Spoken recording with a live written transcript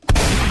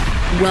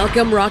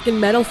Welcome, rock and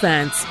metal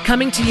fans.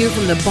 Coming to you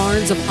from the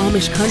barns of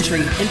Amish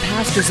country and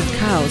pastures of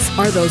cows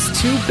are those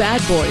two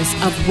bad boys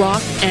of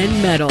rock and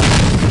metal.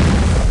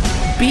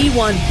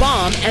 B1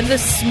 Bomb and the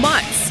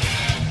Smuts.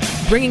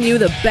 Bringing you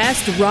the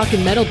best rock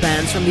and metal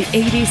bands from the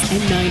 80s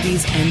and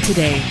 90s and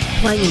today.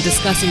 Playing and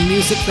discussing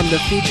music from the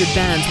featured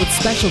bands with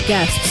special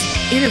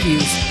guests,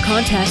 interviews,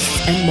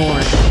 contests, and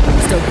more.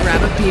 So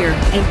grab a beer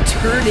and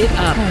turn it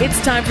up. It's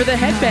time for the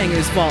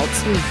Headbangers Vault. 8,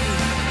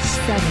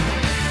 7,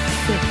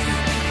 6,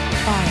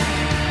 5,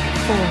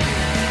 4,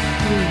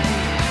 3,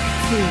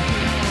 2,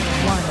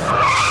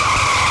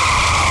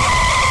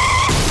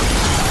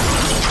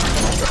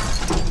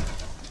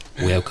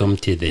 1. Welcome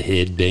to the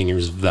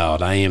Headbangers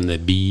Vault. I am the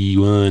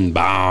B1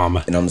 Bomb.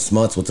 And I'm the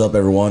Smuts. What's up,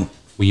 everyone?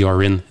 We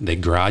are in the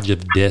Garage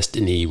of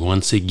Destiny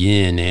once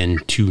again,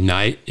 and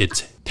tonight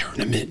it's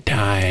tournament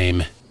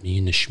time. Me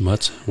and the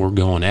Schmutz, we're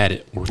going at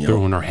it. We're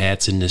throwing our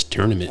hats in this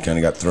tournament. Kind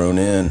of got thrown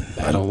in.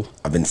 Battle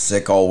I've been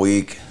sick all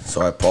week,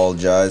 so I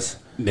apologize.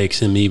 makes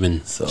him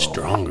even So,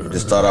 stronger.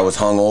 Just thought I was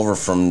hungover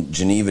from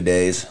Geneva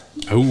days,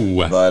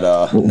 Oh,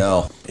 but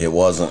no, it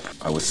wasn't.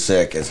 I was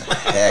sick as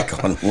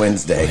heck on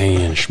Wednesday.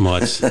 man,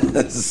 Schmutz.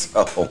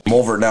 So I'm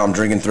over it now. I'm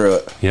drinking through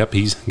it. Yep,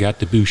 he's got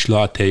the Bouche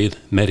Latte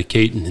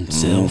medicating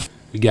himself.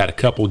 We got a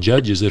couple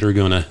judges that are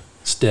going to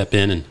step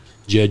in and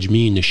judge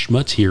me and the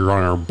Schmutz here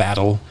on our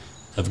battle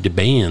of the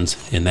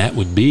bands, and that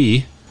would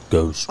be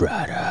Ghost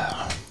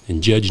Rider.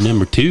 and judge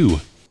number 2.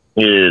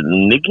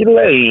 Nikki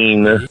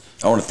Lane.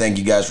 I want to thank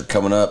you guys for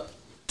coming up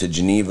to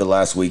Geneva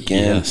last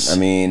weekend. Yes. I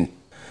mean,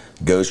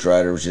 Ghost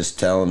Rider was just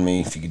telling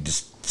me if you could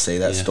just say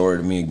that story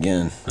to me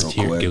again Let's real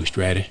hear it, quick. Ghost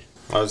Rider.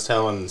 I was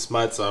telling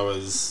Smuts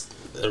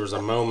there was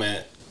a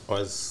moment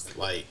was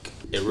like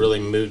it really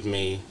moved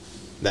me,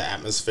 the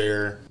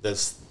atmosphere,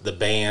 the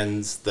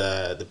bands,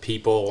 the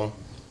people,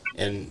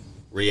 and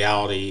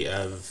reality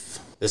of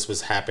this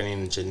was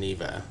happening in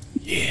Geneva,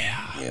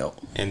 Yep.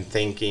 and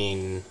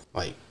thinking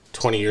like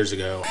 20 years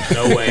ago,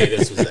 no way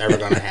this was ever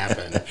going to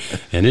happen.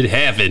 And it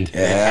happened. It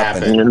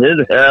happened. And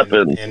it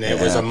happened. And it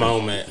was a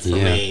moment for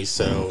Yeah. me.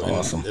 So and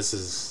Awesome. this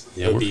is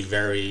Yeah, it would be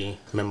very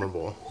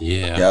memorable.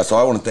 Yeah. Yeah, so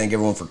I want to thank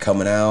everyone for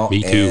coming out.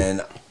 Me too.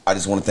 And I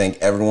just want to thank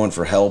everyone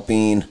for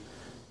helping.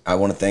 I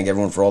want to thank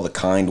everyone for all the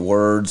kind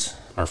words.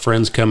 Our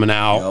friends coming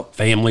out, Yep.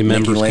 family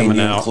members Nikki Lane, coming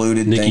you out.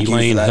 included. Nikki Thank you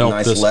Lane for that helped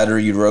nice us letter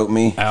you wrote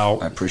me.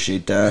 out. I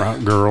appreciate that.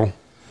 Rock girl.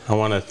 I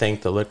want to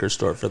thank the liquor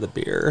store for the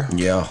beer.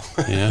 Yeah.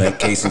 Yeah. Thank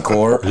Case and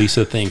Court.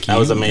 Lisa, thank you. That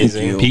was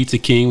amazing. you. Pizza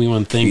King, we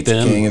want to thank Pizza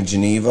them. King of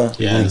Geneva.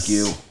 Yes. Thank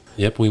you.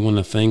 Yep, we want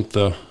to thank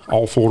the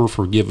Allfolder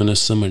for giving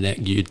us some of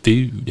that good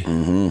food.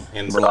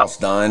 And Ross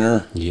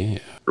Diner. Yeah.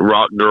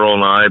 Rock Girl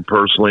and I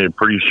personally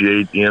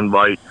appreciate the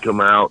invite to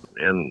come out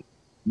and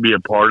be a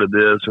part of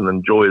this and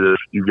enjoy this,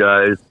 you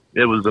guys.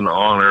 It was an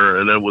honor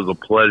and it was a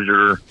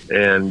pleasure.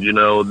 And, you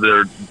know,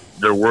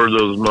 there were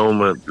those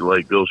moments,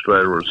 like Ghost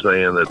Rider was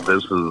saying,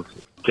 that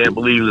can't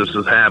believe this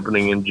is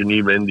happening in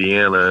Geneva,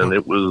 Indiana. And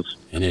it was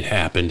And it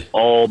happened.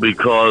 all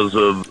because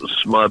of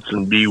Smuts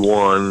and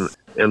B1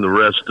 and the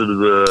rest of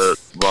the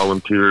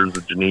volunteers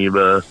at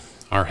Geneva.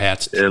 Our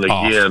hats And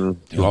off again,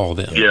 to all of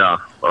them. yeah,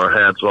 our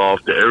hats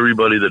off to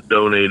everybody that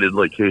donated,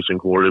 like Case and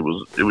Court. It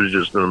was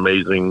just an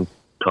amazing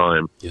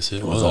time. Yes, it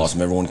It was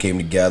awesome. Everyone came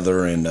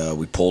together and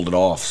we pulled it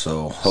off.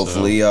 So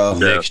hopefully,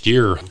 Next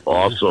year.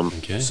 Awesome.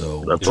 Okay.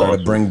 so That's try to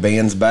awesome. bring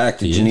bands back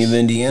to Yes. Geneva,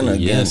 Indiana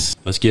again. Yes.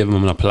 Let's give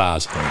them an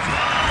applause.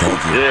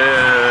 Thank you.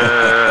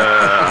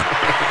 Yeah.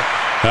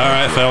 All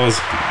right, fellas.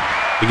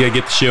 We got to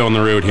get the show on the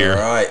road here. All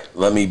right,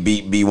 let me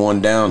beat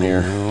B1 down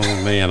here.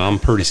 Oh, man, I'm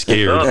pretty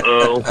scared.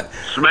 Uh-oh.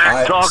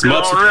 Smack talking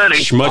already.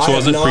 Schmutz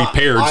wasn't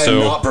prepared, I so am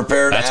not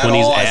prepared that's at when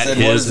he's all. I at said,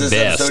 his what is this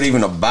best. episode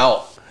even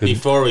about?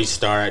 before we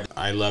start,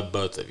 I love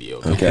both of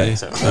you. Okay.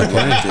 So, I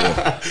love you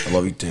too. I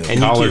love you too. And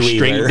Collar Nikki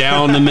straight Wheeler.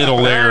 down the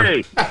middle there.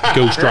 Hey.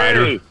 Ghost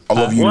Rider. Hey. I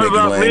love you, What Nikki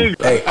about Lane. me?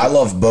 Hey, I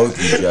love both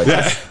you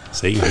judges.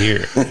 Same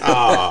here.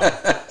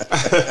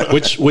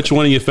 Which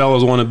one of you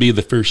fellas want to be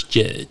the first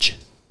judge?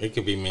 It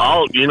could be me.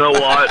 Oh, you know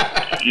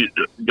what?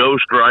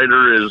 Ghost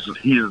Rider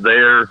he's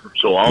there,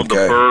 so I'll Okay.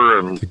 defer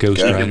and The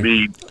Ghost he Rider. can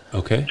be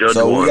Okay. judge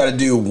So one. we got to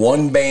do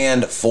one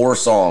band, 4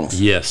 songs.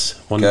 Yes.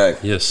 One. Okay.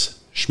 Yes.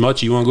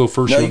 Schmutz, you want to go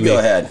first? No, with you me? go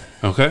ahead.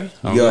 Okay.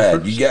 I'll Go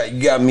ahead. first.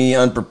 You got me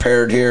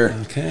unprepared here.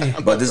 Okay.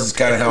 But this is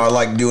kind of how I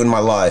like doing my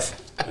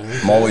life.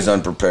 I'm always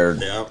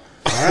unprepared. Yep.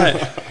 All right.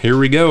 Here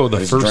we go. The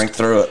Just drink first.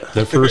 through it.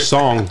 The first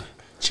song,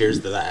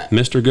 Cheers to that.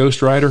 Mr.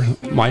 Ghost Rider.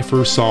 My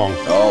first song.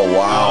 Oh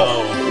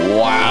wow!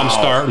 Wow! I'm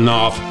starting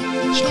off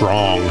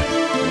strong.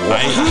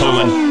 I ain't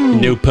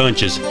pulling no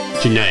punches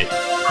tonight.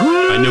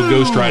 I know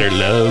Ghost Rider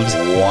loves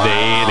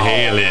Van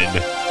Halen.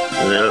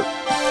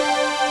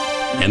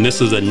 Yeah. And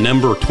this is a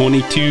number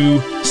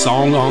 22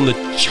 song on the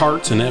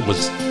charts, and it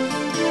was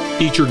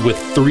featured with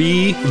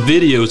 3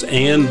 videos,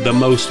 and the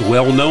most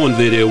well-known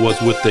video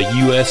was with the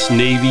U.S.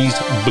 Navy's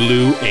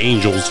Blue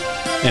Angels.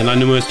 And I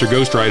know Mr.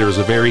 Ghost Rider is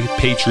a very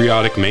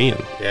patriotic man.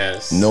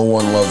 Yes. No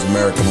one loves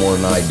America more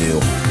than I do.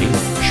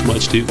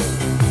 Schmutz too.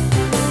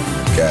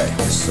 Okay,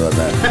 so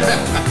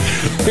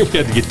that We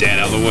had to get that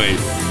out of the way.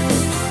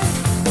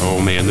 Oh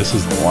man, this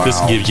Wow.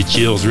 gives you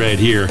chills right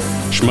here.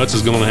 Schmutz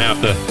is gonna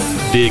have to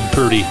dig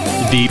pretty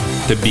deep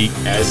to beat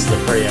That's the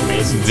pretty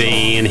amazing song.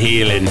 Van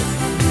Halen.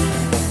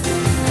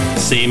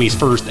 Sammy's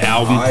first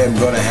album. I am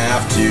going to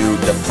have to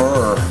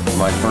defer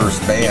my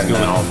first band Gonna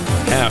now.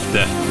 have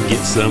to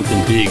get something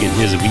big in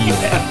his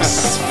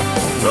wheelhouse.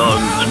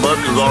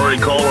 Smuts is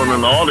already calling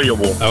an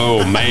audible.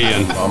 Oh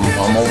man,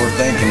 I'm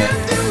overthinking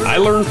it. I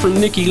learned from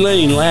Nicky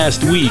Lane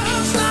last week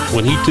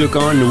when he took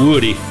on the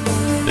Woody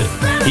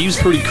that he was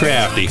pretty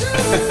crafty.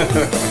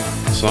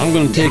 So I'm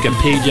going to take a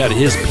page out of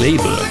his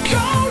playbook.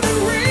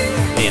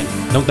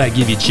 Man, don't that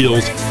give you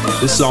chills?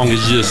 This song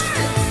is just,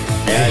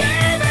 Yeah,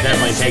 it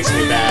definitely takes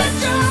me back.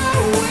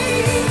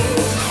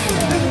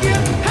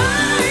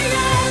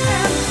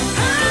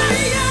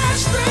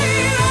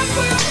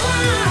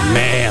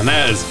 man,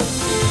 that's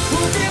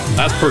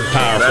pretty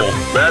powerful.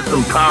 That's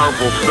some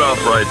powerful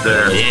stuff right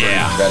there.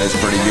 Yeah. That is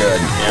pretty good.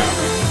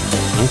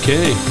 Yeah.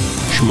 Okay.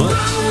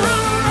 Schmutz.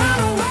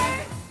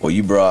 Well,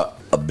 you brought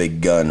a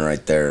big gun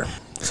right there,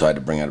 so I had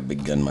to bring out a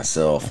big gun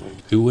myself,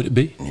 Who would it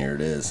be? and here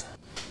it is.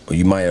 Well,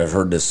 you might have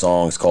heard this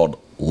song. It's called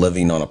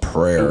 "Living on a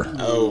Prayer"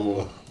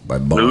 Oh, by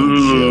Bon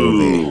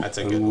Jovi. that's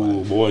a good Oh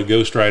one. boy,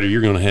 Ghost Rider,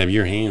 you're going to have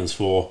your hands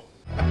full.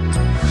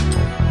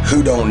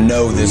 Who don't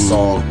know this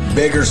song?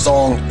 Bigger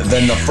song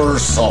than the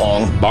first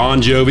song. Bon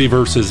Jovi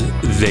versus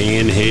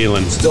Van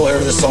Halen. Still hear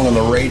this song on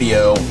the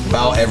radio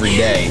about every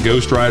day.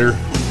 Ghost Rider,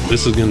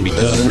 this is going to be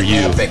This tough is for an you.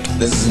 epic.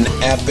 This is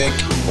an epic,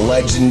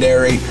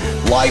 legendary,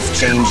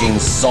 life-changing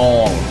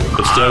song.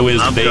 But so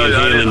is I'm Van telling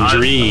you, Halen I-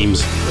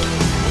 Dreams.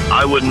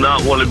 I would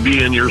not want to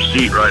be in your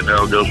seat right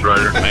now, Ghost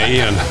Rider.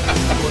 Man,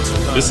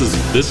 this is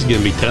going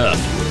to be tough.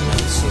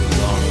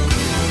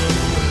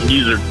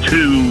 These are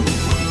two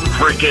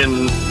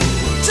freaking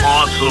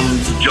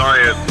awesome,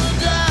 giant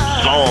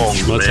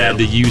songs, Schmutz man. had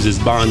to use his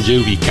Bon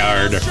Jovi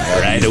card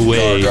right You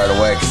away. Right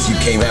away, because you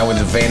came out with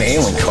the Van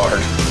Halen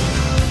card.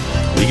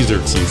 These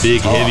are some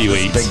big Oh,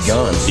 heavyweights. big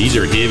guns. These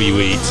are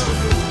heavyweights.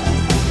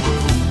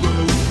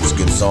 It's a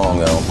good song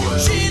though.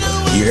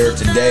 You hear it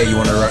today, you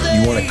want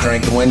to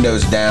crank the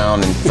windows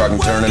down and fucking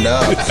turn it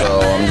up. So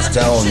I'm just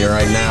telling you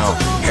right now,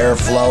 hair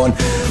flowing.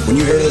 When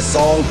you hear this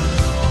song,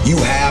 you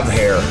have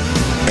hair,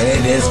 and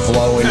it is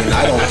flowing, and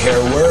I don't care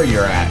where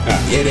you're at.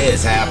 It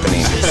is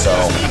happening. So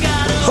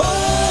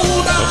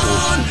hold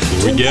on.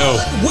 Here we go.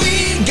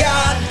 We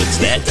got It's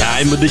that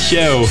time of the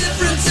show.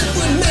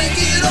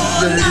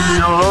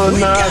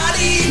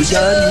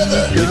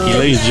 Ricky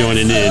Lane's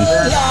joining in.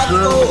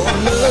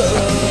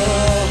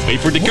 Wait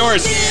for the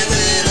chorus.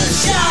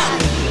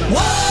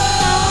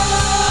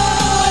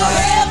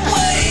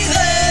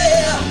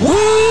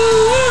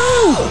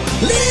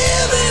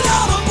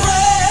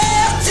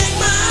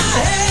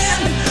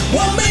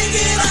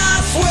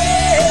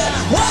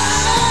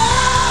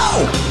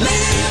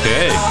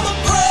 Okay.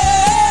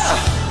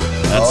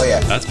 Oh yeah,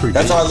 That's pretty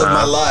That's good. how I live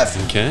my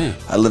life. Okay.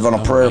 I live on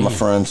a prayer, my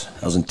friends.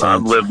 That was intense.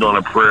 I've lived on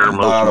a prayer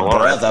most out of of my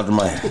breath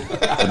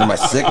life. after my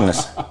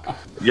sickness.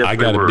 Yes, I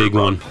got they a were. big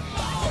one.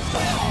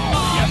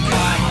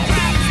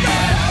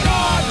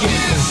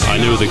 I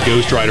know the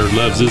Ghost Rider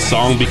loves this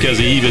song because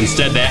he even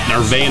said that in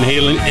our Van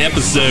Halen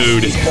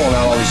episode. He's pulling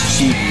out all these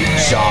cheap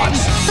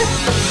shots.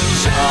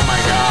 Oh my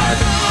God.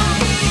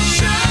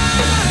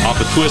 Off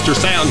the Twister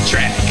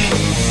soundtrack.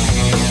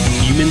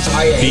 Humans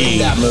I hate being.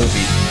 that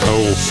movie.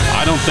 Oh,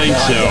 I don't think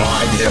so.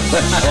 I do.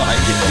 I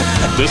like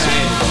it. This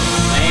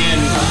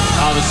And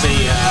obviously,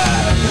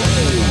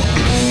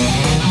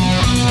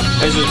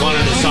 this is one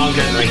of the songs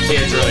that my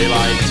kids really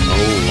liked.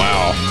 Oh,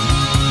 wow.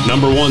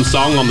 #1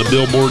 song on the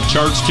Billboard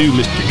charts, too,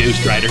 Mr.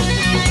 Ghost Rider.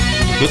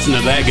 Listen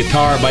to that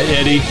guitar by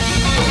Eddie.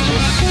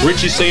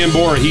 Richie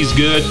Sambora, he's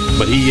good,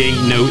 but he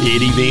ain't no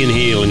Eddie Van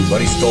Halen.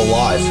 But he's still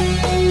alive.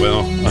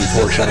 Well,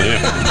 unfortunately.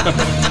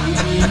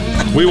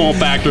 We won't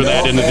factor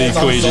that into the offense,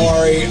 equation. I'm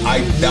sorry.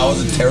 That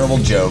was a terrible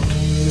joke.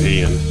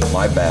 Man.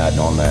 My bad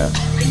on that.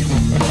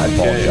 I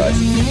apologize.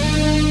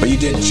 But you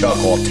did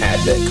chuckle a tad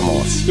bit. Come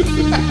on.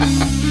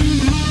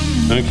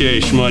 Okay,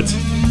 Schmutz.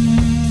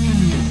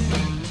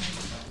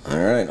 All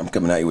right, I'm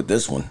coming at you with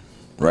this one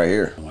right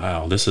here.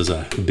 Wow, this is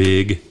a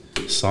big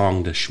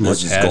song that This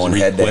Schmutz is has going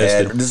head to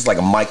head. requested. This is like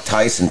a Mike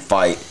Tyson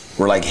fight.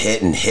 We're like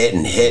hitting.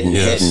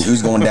 Yes.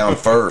 Who's going down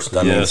first?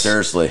 I mean, Yes.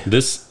 seriously.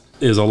 This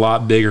is a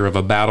lot bigger of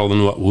a battle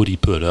than what Woody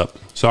put up.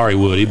 Sorry,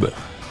 Woody, but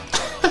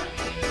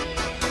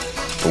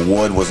The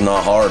wood was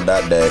not hard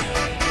that day.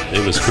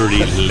 it was pretty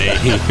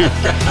lame.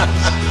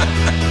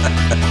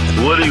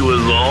 Woody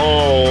was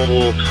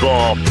all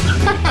soft.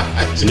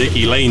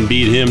 Nicky Lane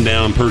beat him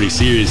down pretty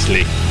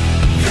seriously.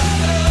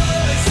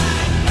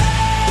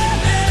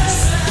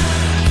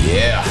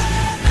 Yeah.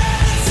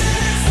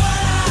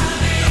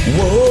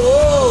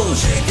 Whoa,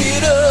 shake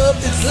it up.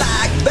 It's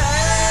like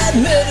bad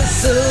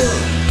medicine.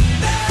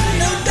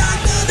 No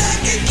doctor that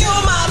can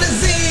cure my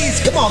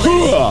disease. Come on,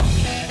 lady.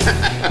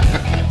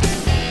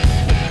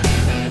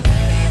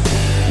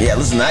 Yeah,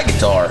 listen to that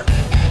guitar.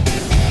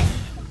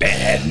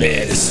 Bad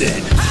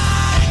medicine.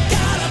 I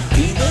got a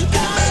fever,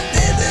 got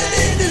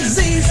a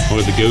disease.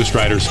 Boy, the Ghost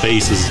Rider's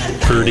face is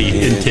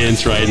pretty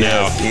intense right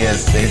now. He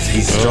is.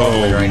 He's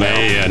struggling right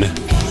man. now.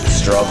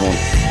 Struggling.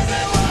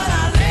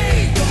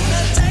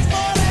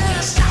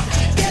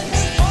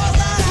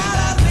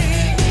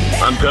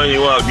 I'm telling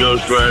you what,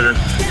 Ghost Rider,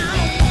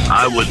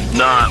 I would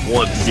not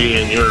want to be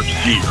in your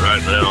seat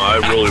right now. I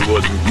really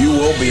wouldn't. You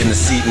will be in the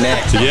seat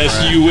next. Yes,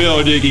 you will,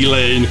 Diggy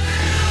Lane.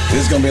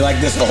 This is going to be like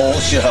this the whole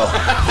show.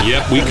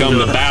 Yep, we come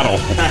to battle.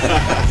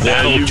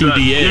 Battle you've to got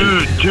the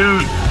end.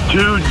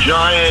 Two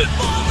giant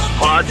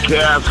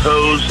podcast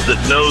hosts that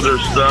know their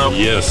stuff.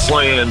 Yes.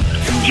 Playing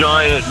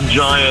giant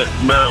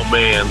metal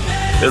band.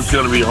 It's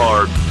going to be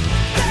hard.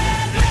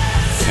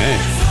 Okay.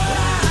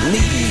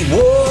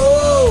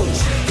 Whoa!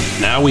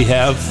 Now we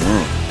have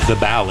the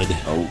ballad.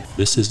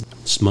 This is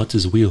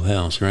Smuts'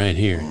 wheelhouse right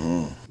here.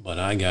 But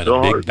I got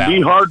a big It'd ballad.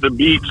 be hard to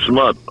beat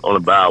Smut on a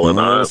ballad.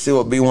 Let's see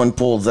what B1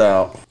 pulls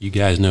out. You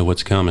guys know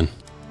what's coming.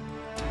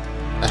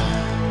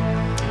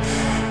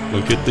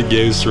 Look at the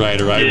Ghost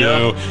Rider. I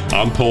know.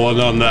 I'm pulling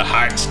on the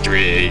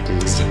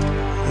heartstrings.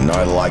 And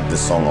I like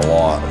this song a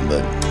lot,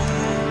 but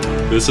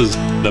This is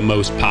the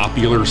most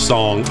popular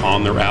song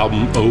on their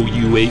album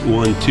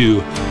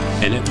OU812,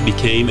 and it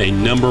became a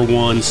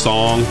 #1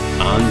 song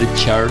on the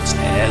charts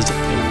as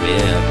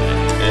well.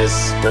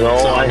 And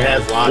all I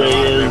have to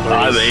say is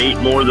I've ate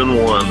more than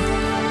one.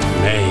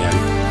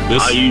 Man,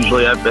 this I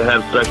usually have to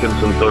have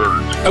seconds and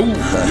thirds.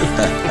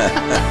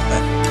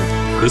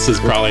 This is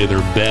probably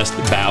their best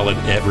ballad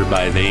ever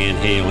by Van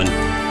Halen.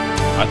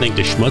 I think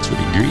the Schmutz would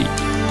agree.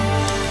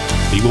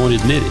 He won't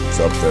admit it. it's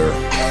up there.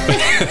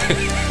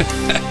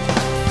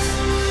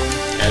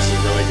 This is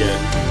really good.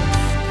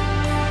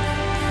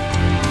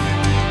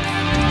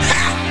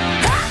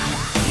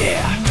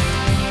 Yeah.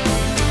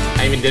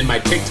 I even did my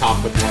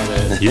TikTok with one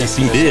of it. Yes,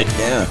 he did.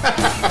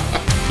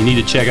 Yeah. You need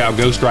to check out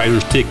Ghost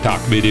Rider's TikTok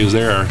videos.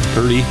 They are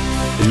pretty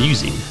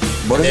amusing.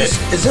 But is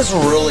this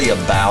really a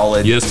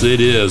ballad? Yes, it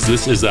is.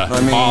 This is a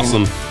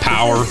awesome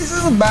power. This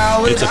is a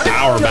ballad. It's a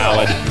power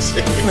ballad. I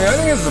mean, I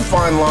think it's a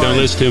fine line. Don't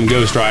listen to him,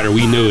 Ghost Rider.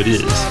 We know it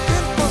is.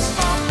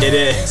 It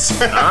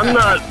is. I'm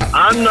not.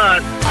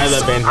 I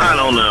love Van Halen. I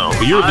don't know.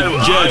 But you're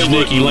the judge,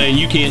 Nikki Lane.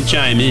 You can't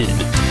chime in.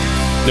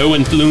 No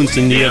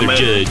influencing the Damn other it.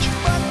 judge.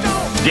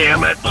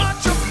 Damn it.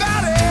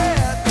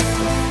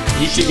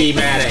 You should be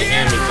mad at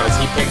him because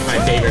he picked my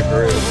favorite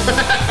group.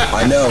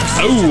 I know.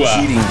 'Cause he's a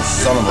cheating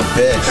son of a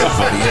bitch. That's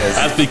what he is.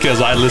 That's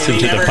because I listen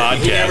to the He never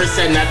podcast.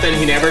 said nothing.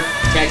 He never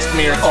texted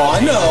me or Oh, I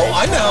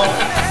know.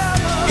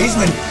 He's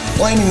been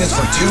planning this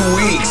for 2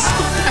 weeks.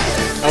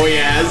 Oh, he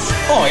has?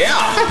 Oh, yeah.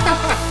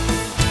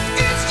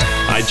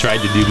 I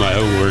tried to do my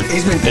homework.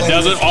 He's been It playing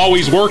doesn't this-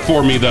 always work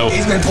for me, though.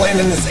 He's been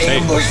planning this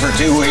ambush for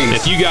 2 weeks.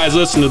 If you guys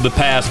listen to the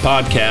past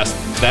podcast,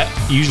 that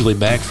usually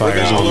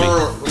backfires on me.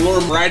 Lure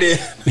him right in.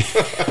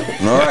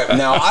 All right.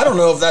 Now, I don't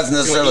know if that's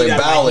necessarily You'll a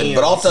eat out my ballad,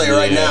 but I'll tell you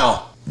right Yeah.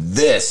 now,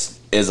 this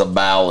is a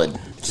ballad.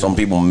 Some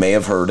people may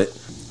have heard it.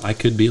 I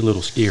could be a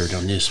little scared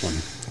on this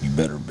one. You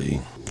better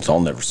be. So I'll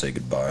never say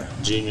goodbye.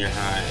 Junior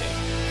high.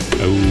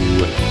 Oh,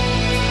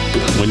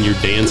 when you're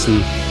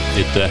dancing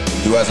at the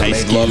Who hasn't high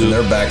made school love in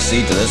their back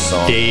seat to this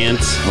song?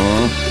 dance.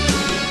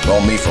 Well,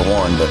 me for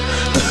one, but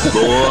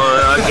Boy,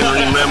 I can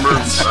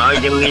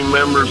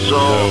remember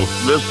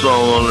this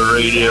song on the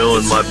radio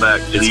in my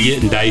back It's seat.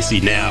 getting dicey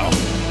now.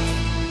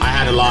 I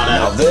had a lot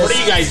Now of. this- What are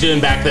you guys doing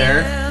back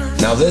there?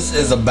 now this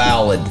is a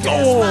ballad.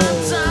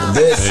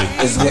 This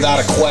is without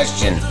a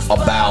question a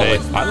Hey,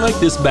 ballad. I like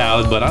this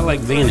ballad, but I like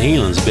Van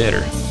Halen's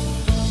better.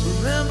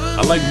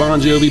 I like Bon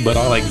Jovi, but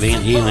I like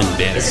Van Halen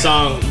better. This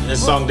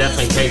song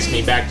definitely takes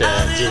me back to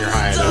junior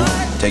high, though.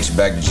 Takes you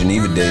back to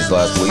Geneva days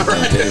last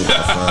weekend too,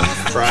 my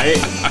friend. Right?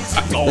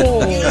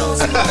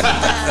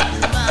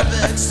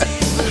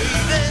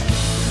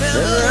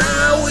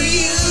 We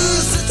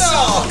used to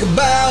talk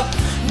about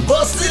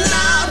busting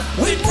out,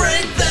 we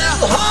break their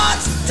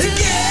hearts together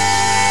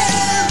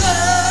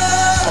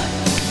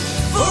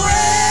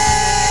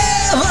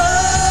forever.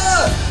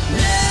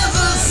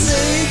 Never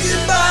say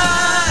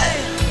goodbye.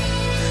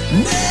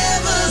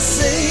 Never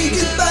say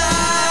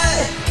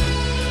goodbye.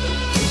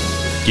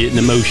 Getting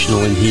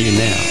emotional in here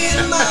now. Me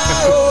and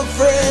my old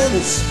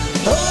friends,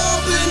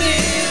 hoping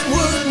it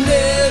would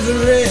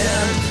never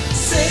end.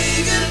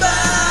 Say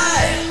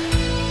goodbye.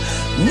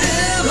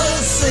 Never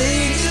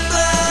say goodbye.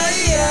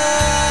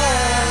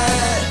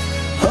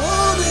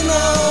 Holding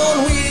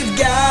on, we've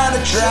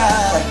gotta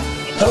try.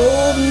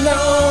 Holding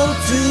on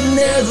to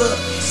never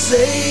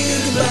say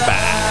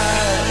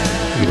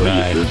goodbye.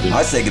 Goodbye.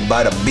 I say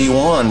goodbye to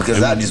B1 because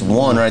that just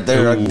won right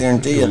there. I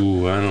guarantee you.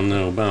 Ooh, I don't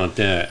know about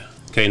that.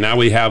 Okay, now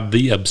we have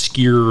the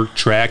obscure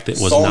track that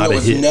was Song not that a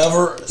was hit.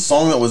 never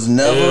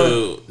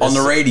Ooh, on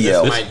the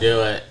radio. This might do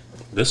it.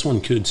 This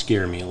one could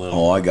scare me a little.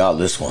 Oh, I got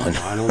this one.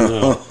 I don't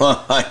know.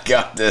 I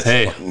got this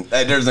Hey. one.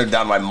 There's no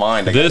doubt in my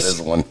mind I got This this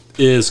one.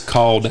 is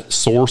called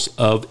Source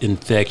of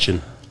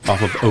Infection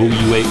off of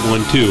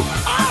OU812.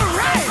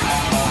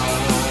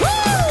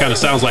 Kind of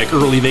sounds like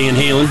early Van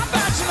Halen.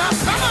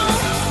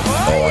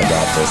 Oh, I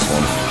got this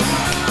one.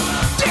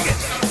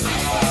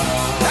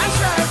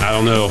 I I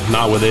don't know.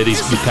 Not with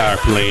Eddie's guitar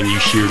playing. You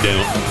sure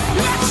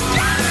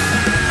don't.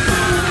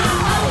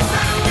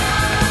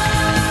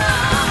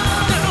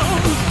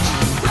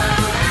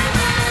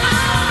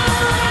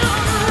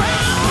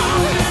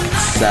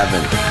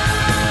 Seven.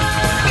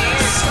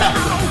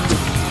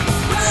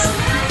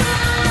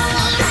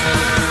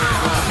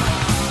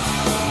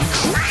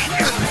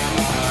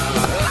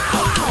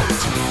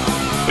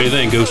 What do you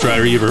think, Ghost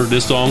Rider? You ever heard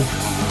this song?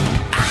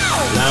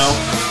 No.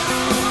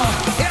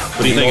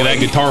 What do you think of that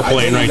guitar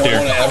playing right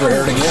there? I don't want to ever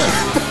hear it again.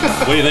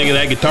 What do you think of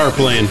that guitar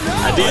playing?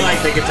 I do like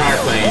the guitar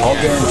playing. I'll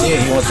guarantee you,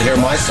 he wants to hear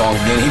my song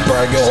again. He'd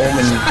probably go home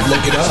and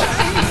look it up.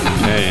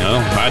 Hey, well,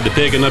 if I had to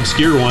pick an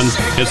obscure one,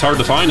 it's hard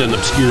to find an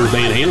obscure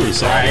Van Halen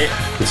song. Right.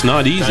 It's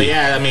not easy. So,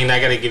 yeah, I mean, I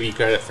got to give you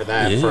credit for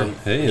that, Yeah, for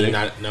hey, me that-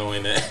 not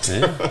knowing it.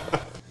 Yeah.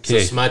 So,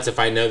 Okay. Smuts, if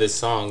I know this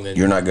song, then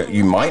You're not good.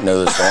 You might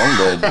know this song,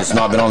 but it's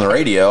not been on the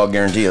radio. I'll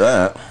guarantee you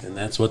that. And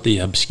that's what the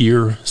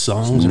obscure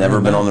songs It's are never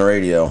been about. on the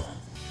radio.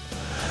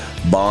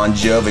 Bon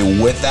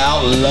Jovi,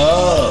 Without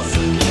Love.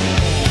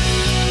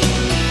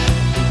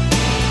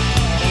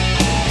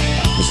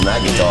 Listen to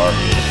that guitar.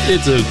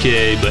 It's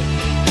okay, but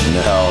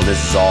No, this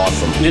is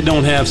awesome. it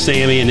don't have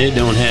Sammy and it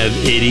don't have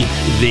Eddie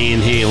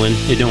Van Halen.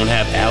 It don't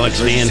have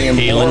Alex Van Sam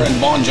Moore Halen. and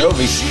Bon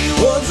Jovi.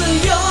 Was a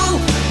young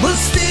but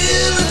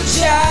still a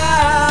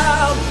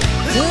child.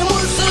 We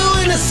were so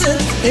innocent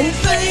and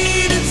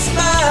faded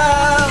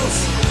smiles.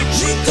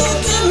 She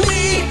talked to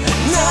me,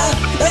 not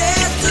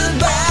passed her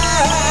by.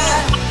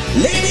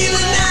 Lady of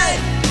the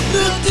night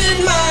looked in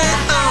my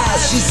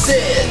eyes. She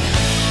said,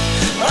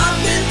 I've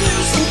been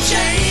through some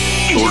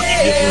changes.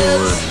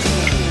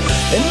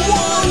 And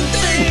one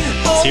thing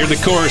Let's hear the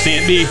chorus,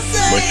 Aunt B.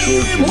 My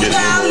kids are getting in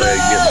the way,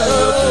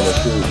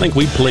 getting I think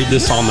we played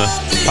this on the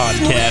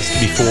podcast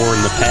before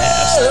in the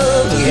past.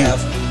 We have.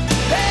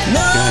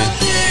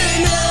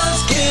 Nothing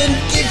else can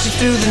get you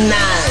through the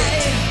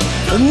night.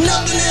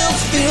 Nothing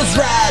else feels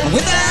right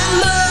without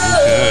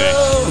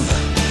love.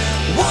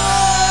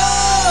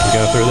 Whoa.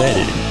 Gotta throw that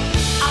in.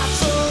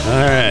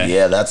 All right.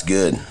 Yeah, that's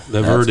good.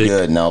 The That's verdict.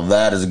 good. Now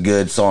that is a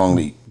good song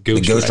that the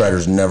Ghost Ghost Rider.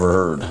 Rider's never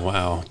heard.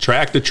 Wow.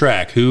 Track to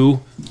track.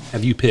 Who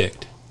have you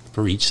picked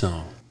for each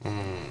song?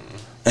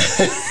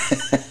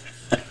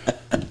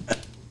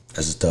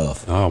 This is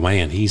tough. Oh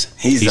man, he's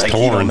He's like, he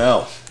torn. don't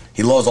know.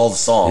 He loves all the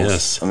songs.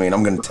 Yes. I mean,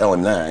 I'm going to tell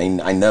him that.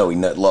 I know he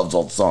loves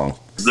all the songs.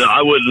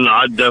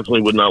 I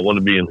definitely would not want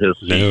to be in his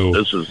seat. No.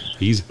 This is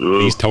He's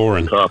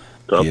torn. tough,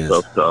 He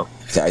is.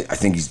 tough. I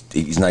think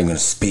he's not even going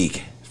to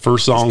speak.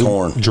 First song,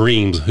 torn.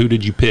 Dreams. Who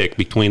did you pick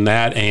between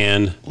that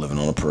and Living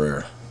on a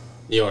Prayer.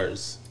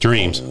 yours.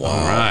 Dreams? Wow.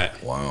 All right.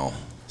 Wow.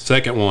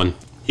 Second one,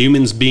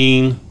 Humans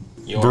Being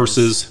Yours.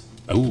 versus.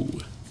 Oh,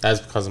 That's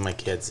because of my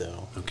kids,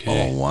 though.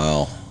 okay. Oh,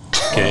 wow.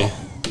 Okay.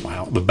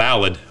 Wow. The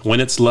ballad, When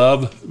It's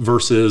Love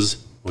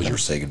versus. What's Never your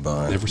say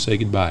goodbye. Never Say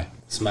Goodbye?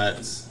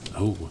 Smuts.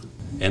 Oh.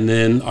 And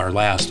then our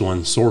last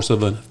one, Source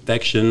of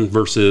Affection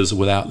versus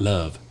Without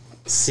Love.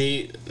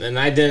 See, and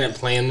I didn't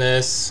plan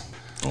this.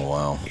 Oh,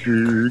 wow.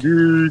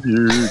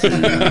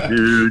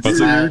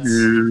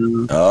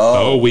 Smuts.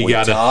 Oh, we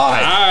got a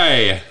tied.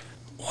 tie.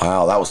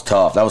 Wow, that was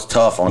tough. That was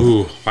tough on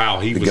Ooh, wow.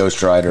 He the was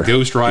Ghost Rider.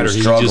 Ghost Rider.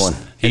 He He was struggling.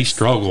 he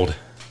struggled.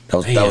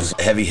 That Man. was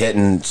heavy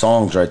hitting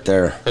songs right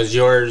there. Because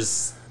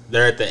yours,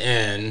 there at the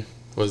end,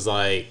 was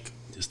like,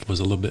 Just was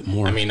a little bit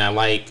more. I mean, I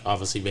like,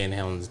 obviously, Van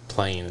Halen's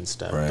playing and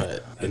stuff, Right.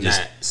 but in just-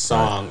 that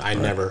song, I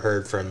never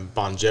heard from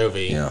Bon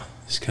Jovi. Yeah.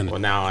 just kind of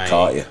Well, now I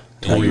Caught you.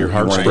 pull your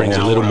wanna heartstrings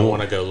go- a little I more.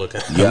 want to go look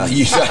at Yeah,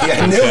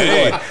 I knew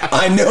he would.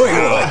 I knew he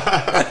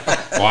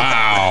would.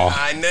 Wow.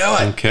 I knew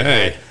it.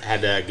 Okay.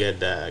 Had a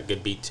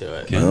good beat to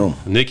it. Oh.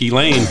 Nikki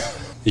Lane,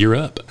 you're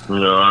up. All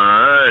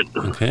right.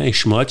 Okay,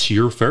 Schmutz,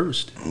 you're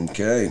first.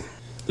 Okay.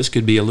 This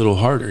could be a little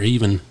harder,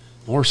 even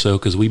more so,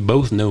 because we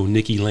both know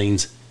Nikki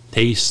Lane's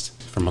taste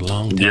from a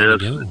long time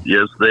ago.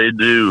 Yes, they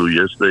do.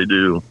 Yes, they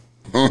do.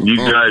 You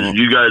guys are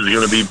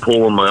going to be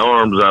pulling my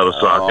arms out of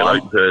socket. I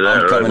can tell you that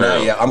I'm right coming now.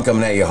 at you. I'm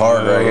coming at you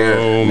hard right here.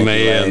 Oh, Nikki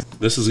man. Lane.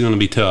 This is going to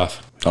be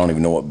tough. I don't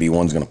even know what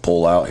B1's going to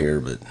pull out here,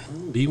 but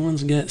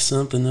B1's got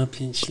something up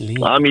his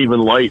sleeve. I'm even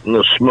lighting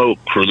the smoke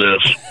for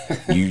this.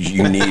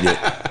 you need it.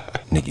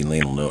 Nikki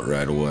Lane will know it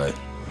right away.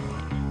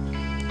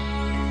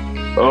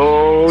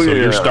 Oh, So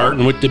yeah. you're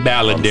starting with the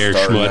ballad there,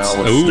 starting Schmutz.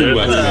 out with Ooh, Stephen.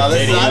 I I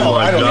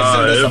don't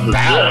consider this a This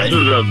ballad.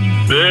 is a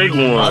big I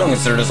don't one.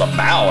 consider this a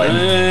ballad.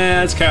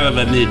 It's kind of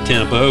a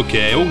mid-tempo.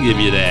 Okay, we'll give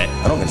you that.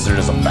 I don't consider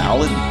this a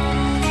ballad.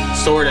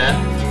 Sorta.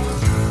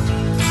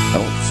 I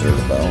don't consider it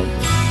a ballad.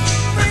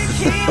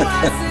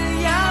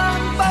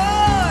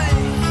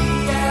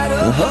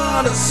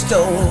 Heart of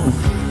stone.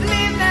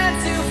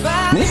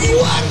 He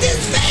walked his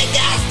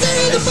fingers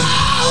through the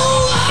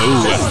bone.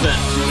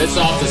 It's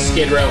off the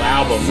Skid Row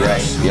album, right?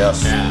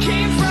 Yes. Yeah.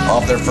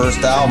 Off their first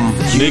album.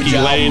 Huge Nikki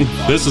album. Lane,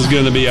 this is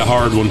going to be a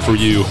hard one for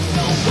you.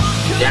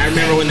 Yeah, I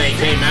remember when they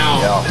came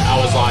out, Yeah. I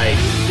was like,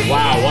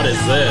 wow, what is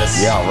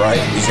this? Yeah, right.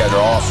 These guys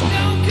are awesome.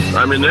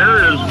 I mean,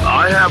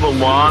 I have a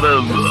lot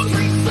of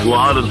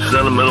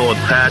sentimental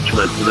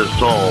attachment to this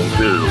song,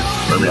 too.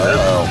 I mean,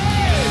 Uh-oh.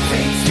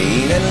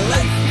 18 and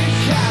late.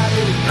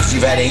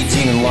 You've had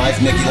 18 in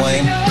life, Nikki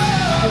Lane.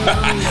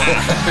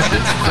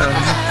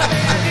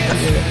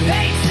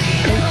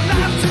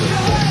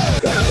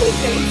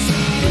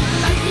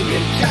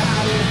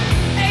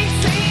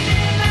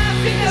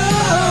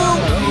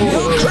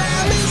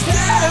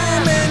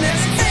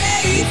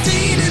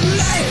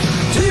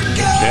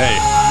 Okay,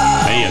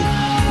 man.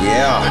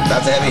 Yeah,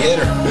 that's a heavy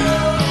hitter.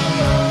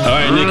 All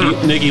right,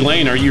 Nikki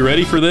Lane, are you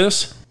ready for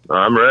this?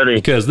 I'm ready.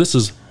 Because this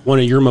is one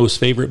of your most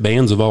favorite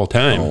bands of all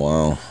time. Oh,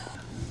 wow.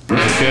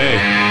 Okay.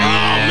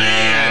 Oh,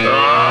 man.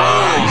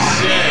 Holy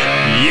shit.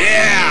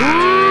 Yeah!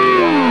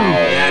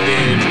 Yeah,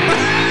 dude.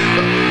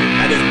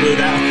 I just blew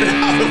that one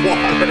out of the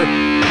water.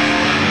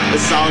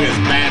 This song is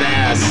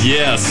badass.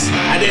 Yes.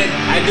 I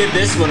did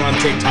this one on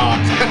TikTok.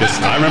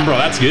 I remember.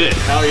 That's good.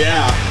 Oh,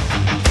 yeah.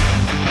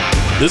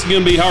 This is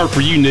going to be hard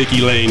for you,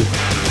 Nikki Lane.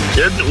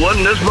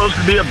 Wasn't this supposed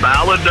to be a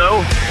ballad,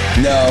 though?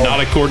 No. Not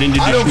according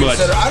to I don't Schmutz.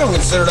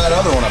 consider that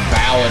other one a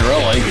ballad,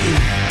 really.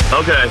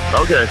 Okay,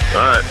 all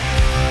right.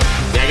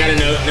 Yeah, I got a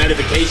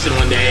notification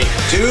one day.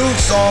 2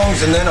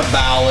 songs and then a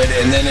ballad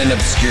and then an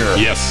obscure.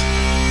 Yes.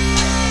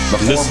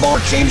 Before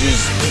Bart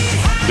changes.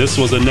 This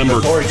was a number.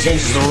 Before he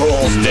changes the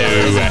rules to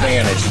his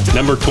advantage.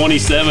 Number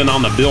 27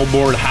 on the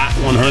Billboard Hot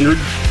 100,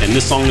 and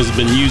this song has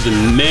been used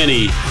in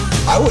many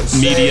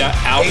media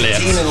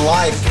outlets. 18 in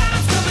Life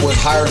was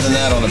higher than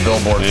that on the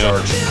Billboard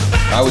chart.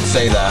 I would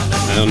say that.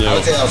 I don't know. I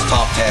would say that was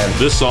top 10.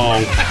 This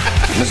song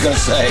I'm just going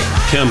to say.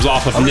 comes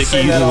off of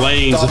Nikki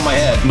Lane's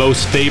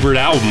most favorite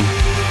album,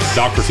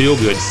 Dr.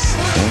 Feelgood.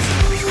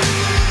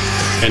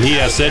 And he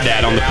has said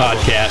that on the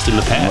podcast in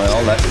the past. Well,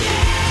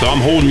 so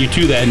I'm holding you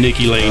to that,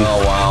 Nikki Lane.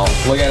 Oh, wow.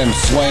 Look at him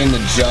swaying the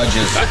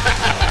judges.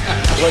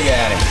 Look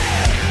at him.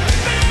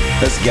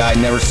 This guy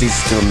never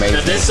ceases to amaze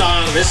me. This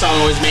song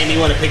always made me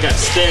want to pick up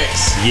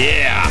sticks.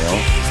 Yeah.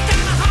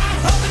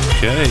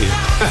 Okay.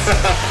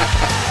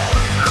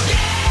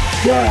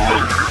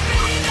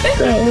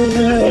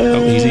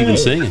 Oh, he's even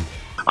singing.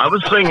 I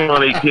was singing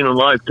on 18 in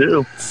Life,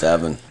 too.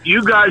 7.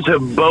 You guys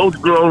have both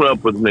grown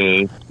up with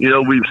me. You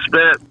know, we've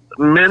spent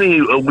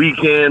many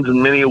weekends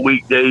and many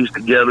weekdays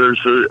together.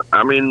 So,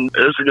 I mean,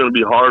 this is going to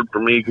be hard for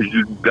me because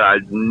you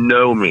guys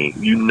know me.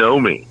 You know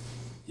me.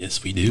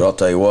 Yes, we do. But I'll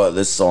tell you what,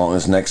 this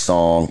next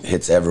song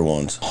hits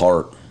everyone's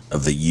heart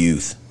of the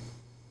youth.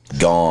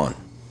 Gone.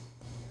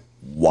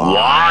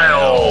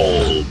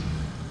 Wild.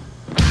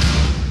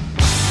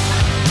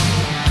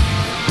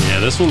 Yeah,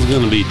 this one's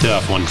going to be a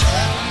tough one.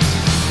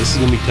 This is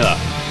going to be tough.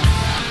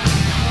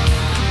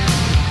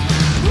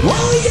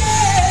 Oh, yeah!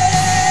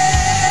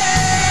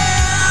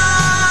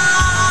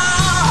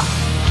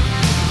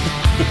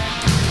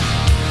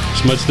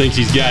 Schmutz thinks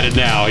he's got it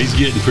now. He's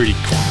getting pretty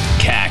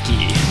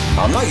cocky.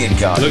 I'm not getting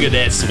cocky. Look at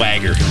that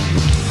swagger.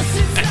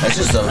 That's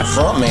just a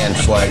frontman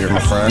swagger, my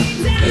friend.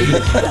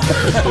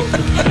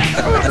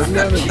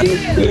 Another good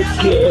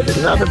kid,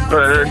 another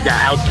bird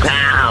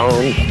downtown.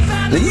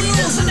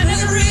 Yes, and I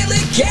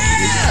really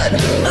can.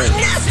 A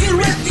nasty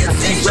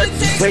reputation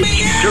takes me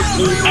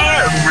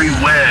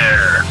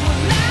everywhere.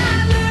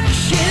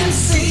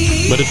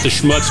 But if the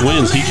Schmutz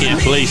wins, he can't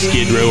play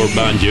Skid Row or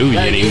Bon Jovi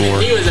anymore.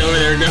 He was over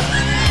there.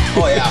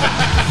 Oh, yeah.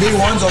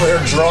 B1's over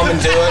here drumming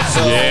to it.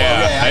 So,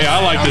 yeah. Hey,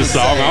 I like this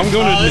song. I'm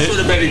going to. This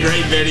would have been a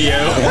great video.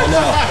 I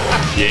know.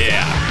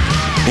 Yeah.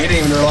 He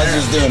didn't even realize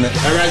he was doing it.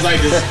 Everybody's like,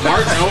 does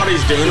Mark know what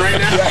he's doing right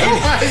now?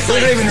 Yeah, he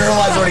didn't even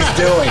realize what he's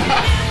doing.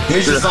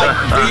 He's just like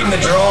beating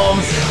the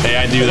drums. Hey,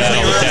 I do that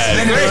all the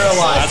time. Didn't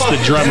realize. That's the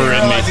drummer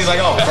in me. He's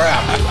like, oh,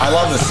 crap. I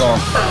love this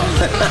song.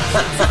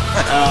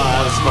 Oh,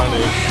 that was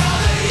funny.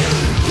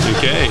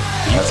 Okay.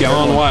 You've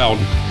gone wild.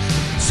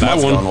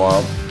 That one. Gone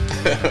wild.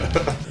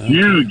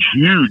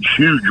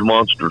 huge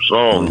monster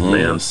songs,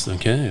 man. Yes.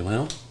 Okay,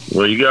 well,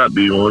 you got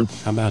B1.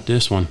 How about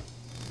this one?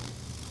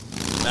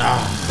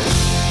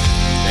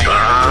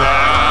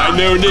 I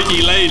know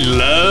Nikki Lane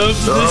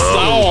loves this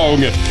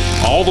song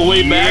all the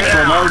way back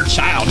from our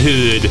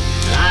childhood.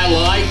 I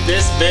like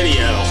this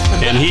video.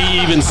 And he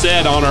even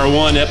said on our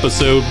one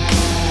episode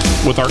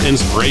with our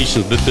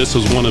inspirations that this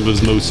was one of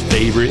his most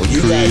favorite You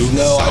crew guys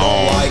know songs. I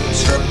don't like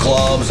strip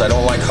clubs. I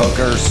don't like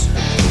hookers.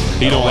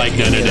 He don't like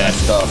none of that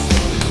stuff.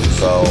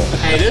 So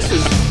hey, this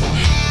was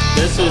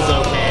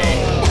okay.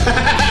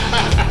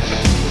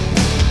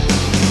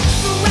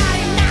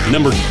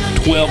 Number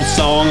 12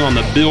 song on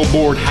the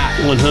Billboard Hot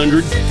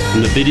 100,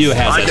 and the video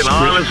has I a can strip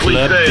honestly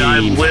club say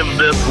I've theme. lived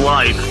this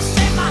life.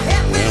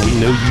 Well, we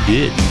know you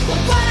did.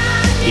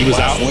 He was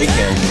last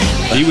weekend.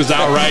 He was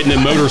out riding the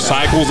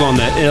motorcycles on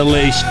the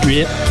LA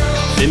Strip.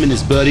 Him and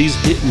his buddies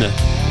hitting the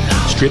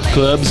strip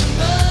clubs.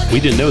 We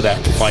didn't know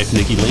that life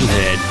Nikki Lane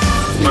had.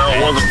 Well,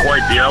 it wasn't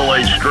quite the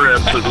LA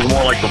strips. It was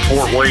more like the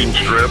Fort Wayne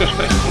strips.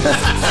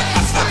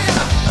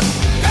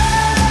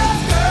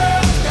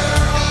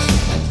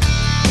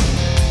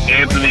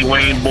 Anthony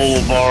Wayne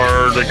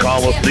Boulevard, the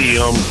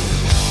Coliseum.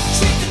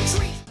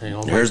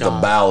 Here's the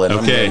ballad. I'm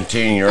Okay.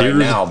 guaranteeing you right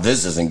now,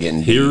 this isn't getting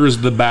beat. Here's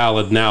the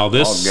ballad. Now I'll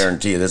this,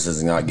 guarantee you this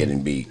is not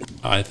getting beat.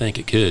 I think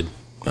it could.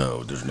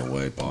 No, there's no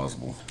way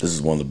possible. This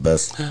is one of the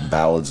best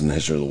ballads in the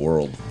history of the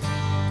world.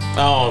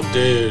 Oh,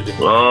 dude.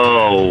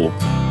 Oh,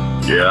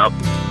 yeah.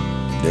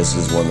 This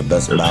is one of the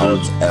best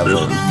ballads ever.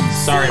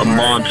 Sorry, A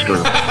Mark.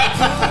 monster.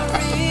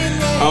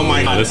 Oh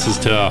my God. This is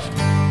tough.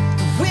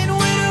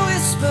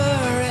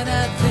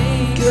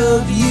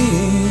 Of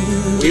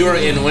you. We were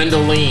in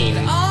Wendoline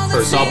for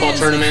a softball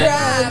tournament.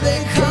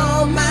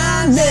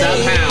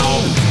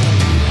 Somehow,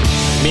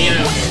 me and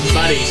a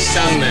buddy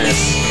sung this.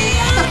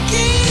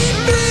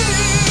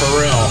 For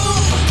real.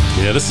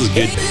 Yeah, this is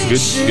good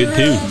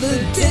tune.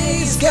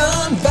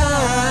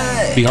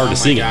 Be hard to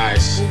sing it.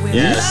 Guys.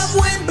 Yes.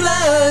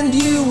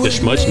 The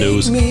Schmutz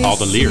knows all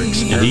the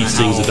lyrics, and he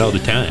sings it all the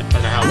time. I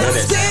don't know how good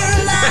it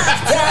sounds.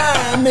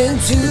 Lifetime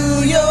into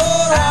your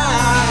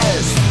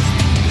eyes.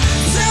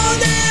 So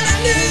then I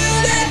knew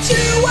that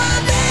you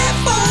were there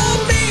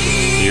for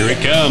me. Here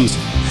it comes.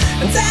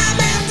 And time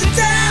after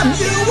time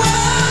you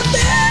were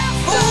there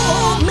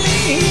for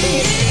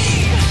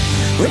me.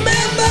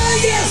 Remember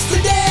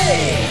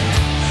yesterday,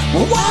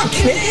 we're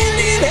walking hand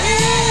in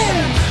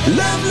hand.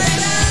 Love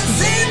letters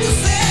in the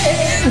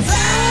sands.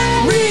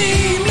 I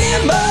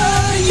remember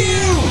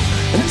you.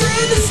 And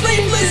through the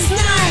sleepless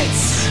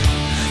nights,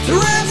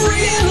 through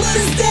every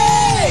endless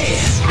day,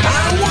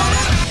 I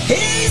wanna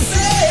hear you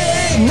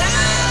say, I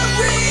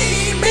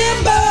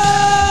remember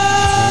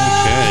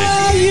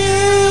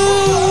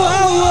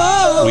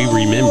you. We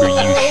remember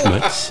you,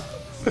 Schmutz.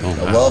 Oh, I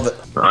wow. love it.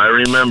 I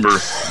remember.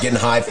 Getting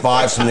high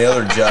fives from the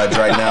other judge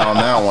right now on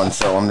that one,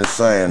 so I'm just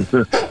saying.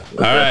 All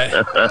right.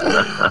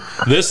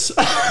 This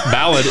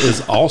ballad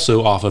is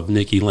also off of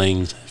Nikki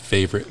Lane's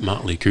favorite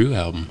Motley Crue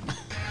album.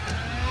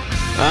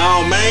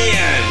 Oh,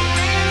 man.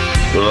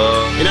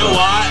 You know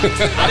what?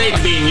 I need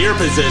to be in your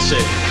position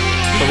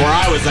from where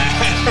I was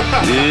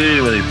at.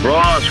 Even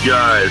Frost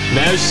guys.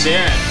 No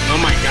shit. Oh,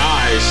 my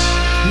gosh.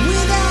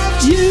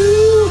 Without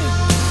you,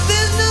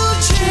 there's no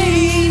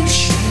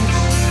change.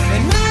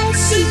 And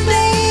nights and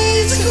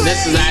days are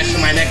This is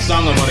actually my next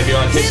song I'm going to do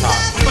on TikTok.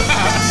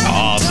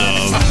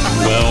 Awesome.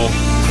 Well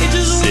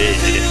said.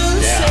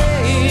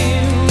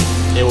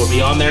 Yeah. It will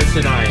be on there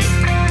tonight.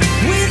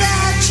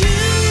 Without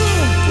you,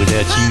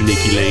 Without you,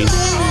 Nikki Lane.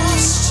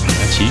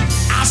 That's you.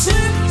 I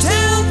slipped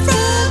down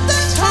from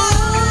the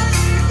top.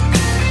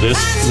 This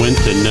went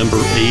to number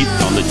 8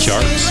 on the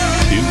charts,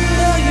 too.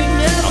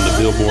 On the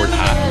Billboard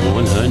Hot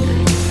 100.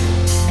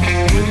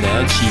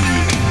 Without you,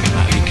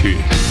 Motley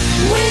Crue.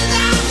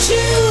 Without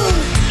you,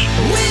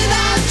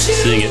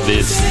 Sing it,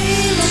 Vince.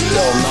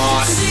 Still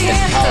not as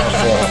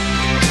powerful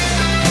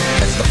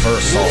as the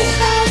first song.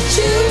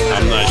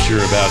 I'm not sure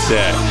about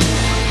that.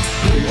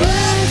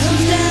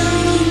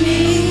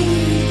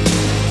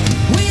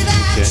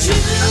 Okay.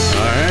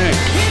 All right.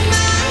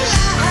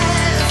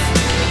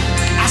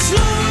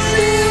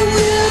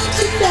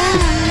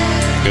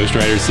 Ghost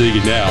Rider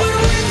singing now.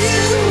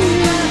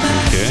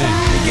 Okay.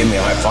 They gave me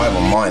a high five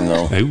on mine,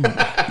 though. Ooh,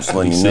 Just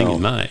letting he's you know.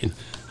 singing mine.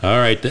 All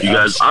right. You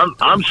guys,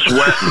 I'm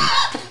sweating.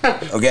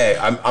 Okay,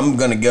 I'm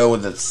going to go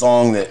with the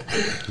song that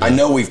I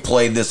know we've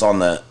played this on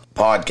the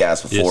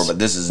podcast before, Yes. but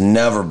this has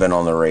never been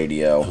on the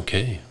radio.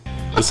 Okay.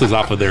 This is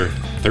off of their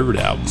 3rd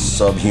album.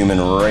 Subhuman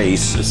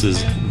Race. This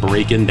is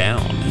Breaking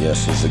Down.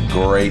 Yes, it's a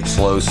great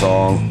slow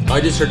song. I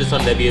just heard this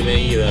on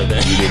WME the other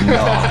day. You did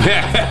not.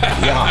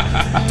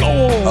 Yeah.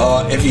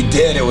 If you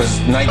did, it was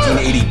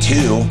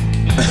 1982.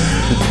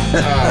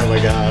 Oh my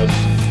god.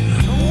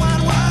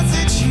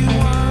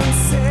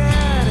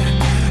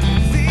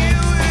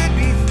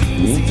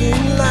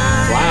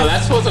 Wow,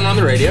 that wasn't on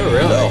the radio,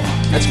 really? No.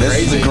 That's This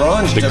crazy. is the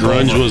grunge. The took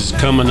grunge over. was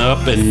coming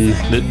up, and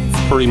it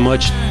pretty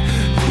much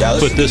Yeah,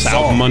 put this song.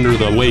 album under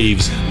the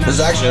waves. This is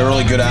actually a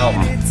really good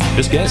album.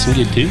 This guy's some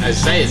good too. I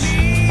say it's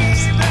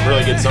a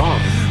really good song.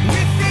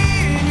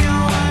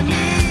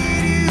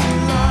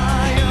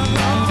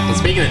 And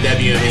speaking of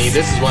WME,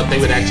 this is what they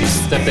would actually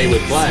stuff they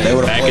would play. They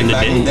would have Back played in the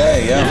back in the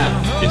day. day,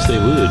 yeah. Yes, they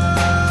would.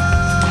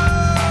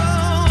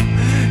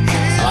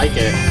 I like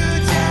it.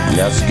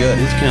 That's good.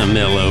 It's kind of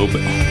mellow,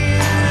 but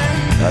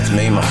That's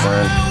me, my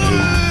friend.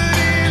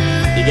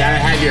 You gotta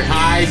have your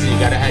highs and you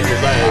gotta have your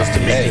lows to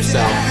make Hey,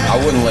 yourself. I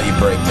wouldn't let you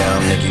break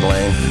down, Nikki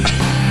Lane.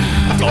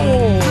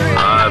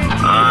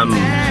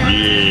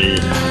 Yeah.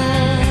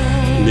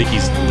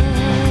 Nikki's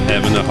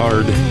having a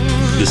hard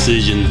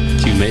decision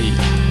to make.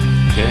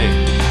 Okay.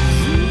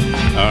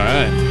 All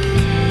right.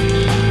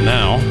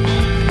 Now,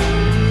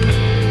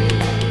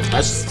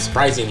 That's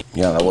surprising.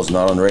 Yeah, that was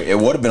not on the radio. It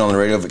would have been on the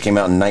radio if it came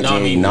out in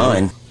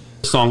 1989.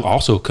 this song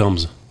also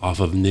comes off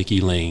of Nikki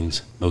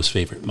Lane's most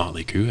favorite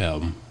Motley Crue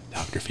album,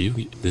 Dr. Phil.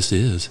 This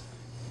is.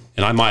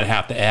 And I might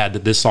have to add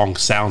that this song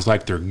sounds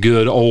like their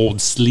good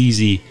old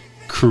sleazy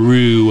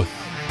Crue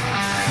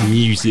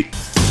music.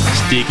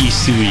 Sticky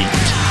sweet.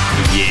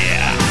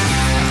 Yeah.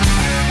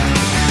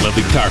 Love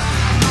the guitar.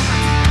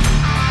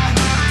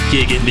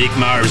 Kick it, Mick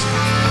Mars.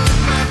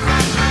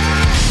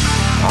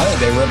 I think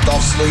they ripped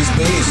off Sleaze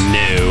Bees.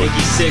 No.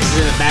 Mickey Six is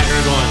in the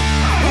background going,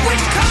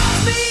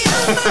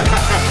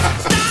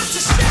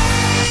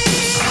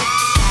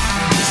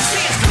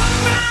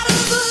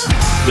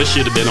 This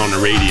should have been on the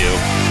radio.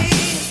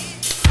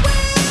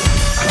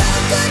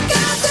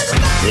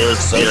 Yeah,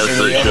 Yes, they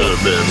should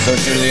have been. So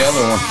should the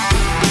other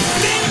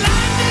one.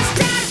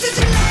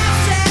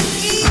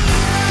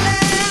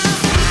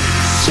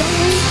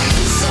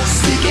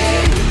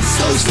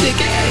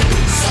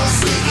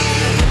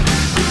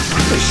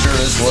 Pretty sure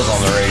this was on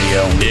the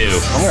radio. No.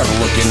 I'm gonna have to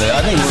look into it.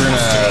 I think we're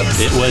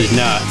gonna. It was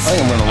not. I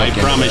think I'm gonna look I into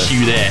promise this.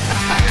 you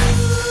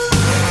that.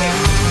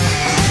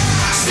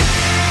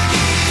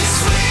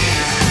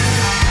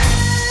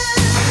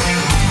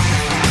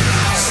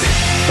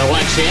 So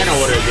what channel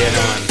would it have been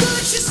on?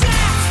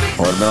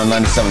 Would have been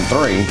on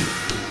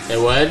 97.3. It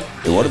would?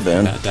 It would have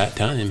been. At that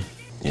time.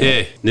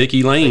 Yeah.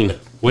 Nikki Lane,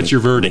 what's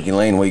your verdict? Nikki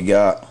Lane, what you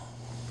got?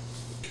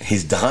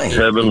 He's dying.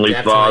 Heavenly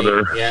Definitely,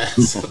 Father,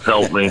 yes.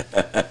 help me.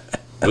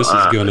 This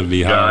is going to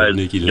be hard,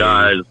 Nikki Lane.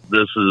 Guys,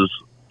 this is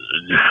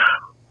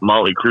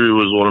Motley Crue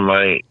is one of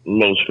my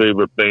most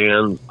favorite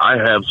bands. I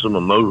have some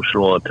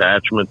emotional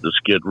attachment to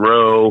Skid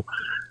Row.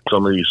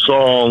 Some of these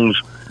songs,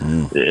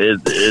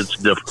 it's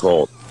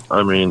difficult.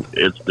 I mean,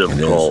 it's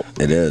difficult.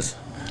 It is.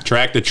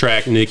 Track to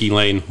track, Nikki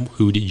Lane,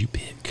 who did you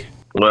pick?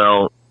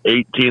 Well,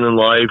 18 in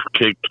Life,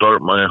 Kickstart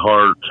My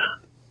Heart.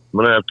 I'm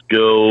going to have to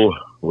go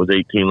with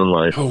 18 in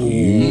Life. Oh,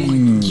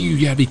 you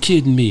gotta be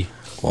kidding me.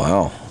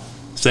 Wow.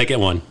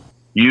 Second one.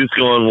 Youth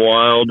Gone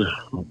Wild,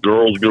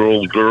 Girls,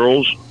 Girls,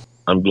 Girls.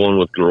 I'm going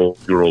with Girls,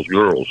 Girls,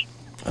 Girls.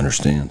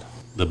 Understand.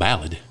 The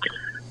ballad.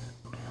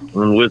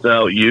 And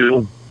Without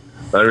You,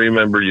 I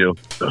Remember You.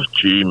 Oh,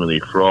 gee, many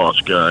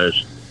Frost,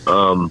 guys.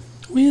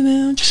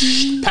 Without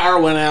you. Power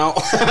went out.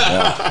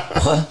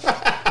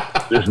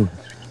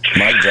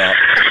 Mic drop.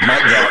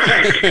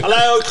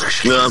 Hello?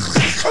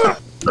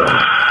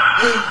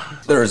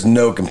 There is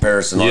no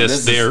comparison on Yes,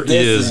 this. there This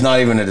is. is not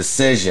even a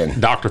decision.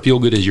 Dr.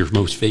 Feelgood is your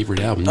most favorite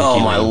album, Nikki Oh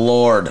my Lane.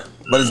 lord!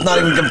 But it's not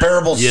even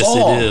comparable Yes,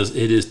 song. it is.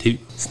 It is too.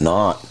 It's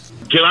not.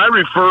 Can I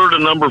refer to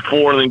number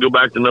 4 and then go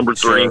back to number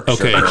 3?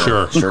 Okay,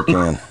 sure. Sure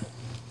can.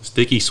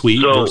 Sticky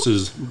Sweet So-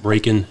 versus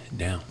Breaking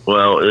Down.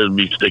 Well, it'd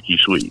be Sticky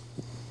Sweet.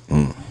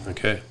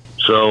 Okay.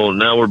 So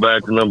now we're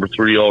back to number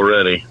 3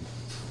 already.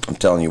 I'm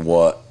telling you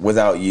what.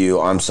 Without You,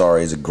 I'm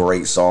sorry, is a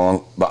great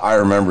song, but I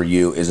Remember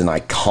You is an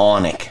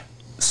iconic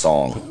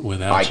song.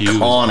 Without You is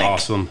Iconic.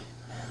 awesome.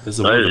 This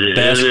is one of the It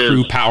best is.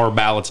 Crew power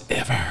ballads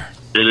ever.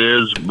 It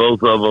is.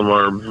 Both of them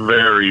are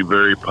very,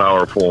 very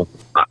powerful.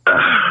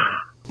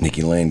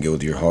 Nikki Lane, go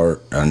with your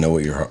heart. I know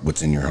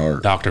what's in your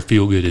heart. Dr.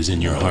 Feelgood is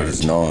in your It heart.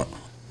 is not.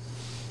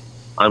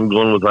 I'm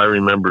going with I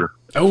Remember.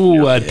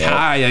 Oh, a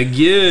tie I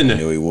again.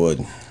 knew he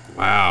would.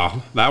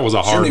 Wow. That was a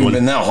Shouldn't hard even one.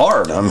 been that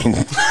hard. I mean,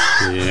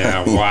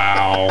 Yeah,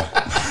 wow.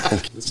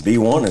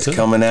 B1 is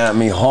coming at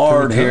me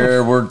hard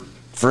here. We're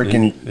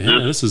freaking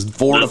Yeah, this is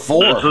 4 to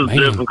 4. This is Man.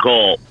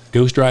 difficult.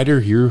 Ghost Rider,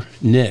 you're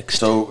next.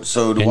 So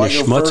do And I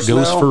your go schmutz first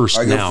goes now? first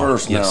I go now.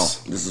 first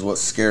Yes. now. This is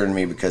what's scaring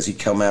me because he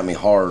come at me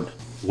hard.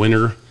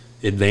 Winner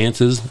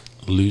advances,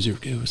 loser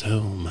goes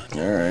home.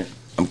 All right.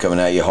 I'm coming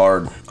at you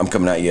hard. I'm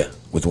coming at you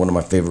with one of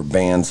my favorite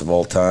bands of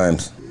all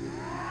times.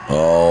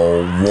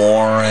 Oh,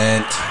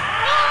 Warrant.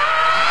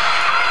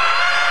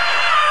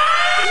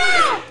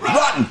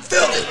 Rotten,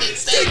 filthy,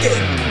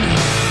 stinking.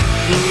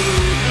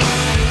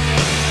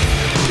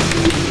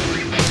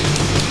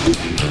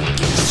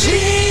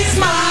 She's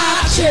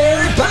my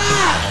cherry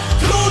pie.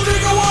 Come on,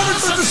 drink a water,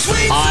 such a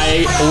sweet.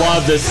 I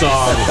love this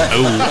song.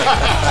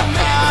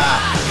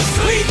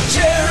 Sweet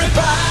cherry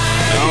pie.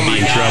 Oh my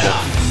In trouble.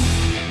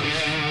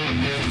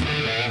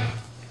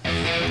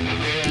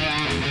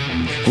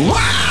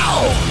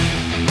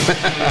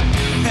 Wow.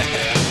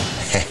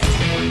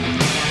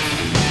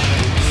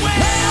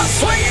 Well,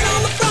 swinging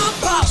on the front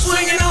pop,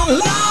 swinging on the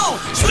lawn.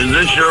 Is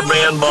this your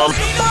band, Bump?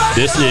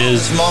 This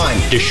is It's mine.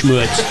 the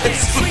Schmutz.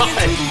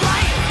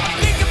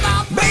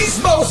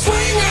 Baseball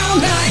swing all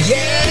night,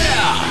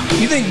 yeah.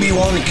 You think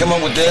B1 would come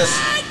up with this?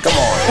 Come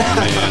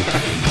on.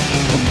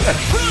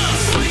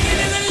 Swinging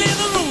in the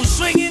living room,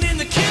 swinging in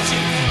the kitchen.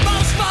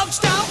 Most folks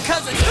don't,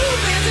 'cause it's too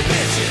busy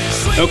bitching.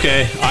 Swinging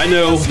Okay, I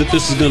know that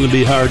this is going to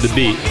be hard to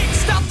beat,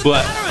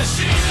 but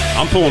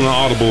I'm pulling an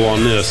audible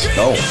on this.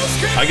 Oh,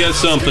 I got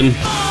something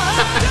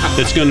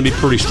that's going to be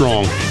pretty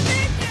strong.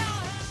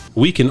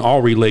 We can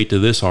all relate to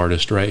this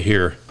artist right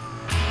here.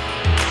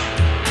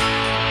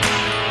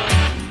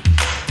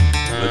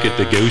 Look at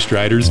the Ghost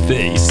Rider's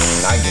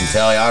face. I can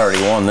tell you, I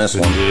already won this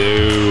one.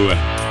 No.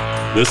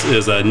 This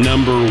is a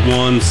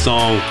 #1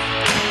 song,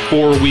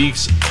 4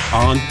 weeks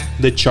on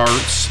the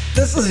charts,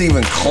 This isn't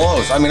even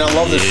close. I mean, I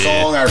love this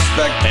Yeah. song. I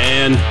respect.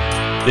 and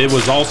it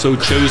was also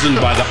chosen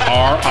by the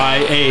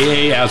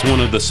RIAA as one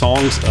of the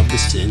songs of the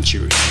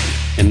century.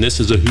 And this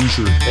is a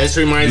Hoosier. This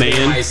reminds me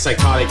Man. of my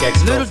psychotic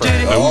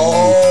ex-girlfriend.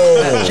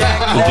 Oh,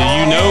 Do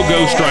you know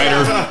Ghost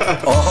Rider?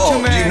 oh,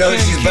 you know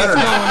she's better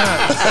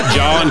now.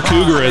 John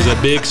Cougar is a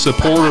big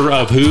supporter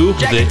of who?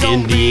 The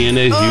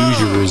Indiana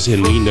Hoosiers,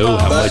 and we know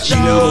how much you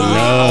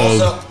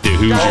love the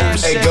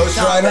Hoosiers. Hey, Ghost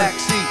Rider,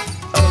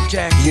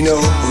 you know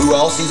who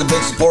else he's a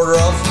big supporter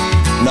of?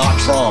 Not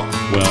Trump.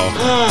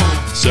 Well,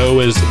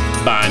 so is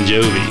Bon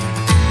Jovi.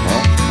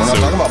 Well, we're not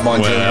talking about Bon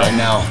Jovi right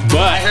now. I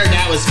But heard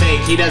that was fake.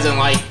 He doesn't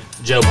like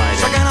Joe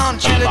Biden.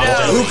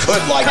 Who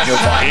could like Joe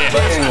Biden?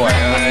 But anyway,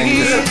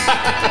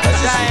 that's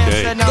just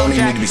don't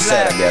even need to be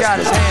said, I guess.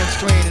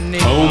 But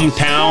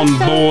Hometown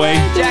Boy.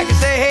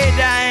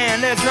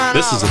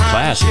 This is a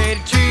classic.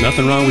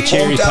 Nothing wrong with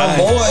Cherry Hometown Pie.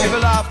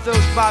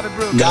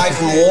 Boy. Guy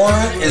from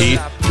Warren.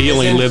 He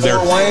only lived there.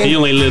 He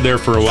only lived there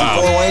for a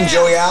while. Fort Wayne,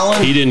 Joey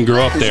Allen. He didn't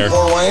grow up there.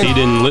 Fort Wayne? He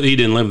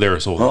didn't live there.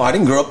 So Oh, I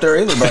didn't grow up there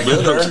either, but I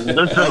go there.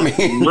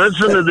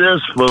 Listen to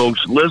this, folks.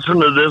 Listen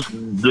to this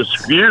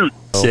dispute.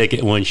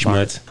 second one,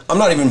 Schmutz. I'm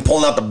not even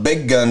pulling out the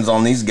big guns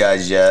on these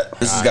guys yet.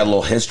 This has got a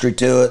little history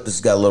to it. This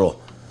has got a little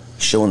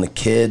showing the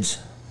kids.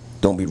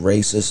 Don't be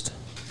racist.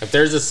 If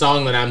there's a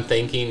song that I'm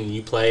thinking and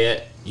you play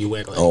it, you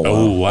win. Oh, wow.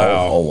 Oh,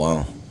 wow. Oh,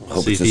 wow. I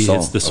hope See it's if this he song.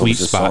 hits the I hope sweet it's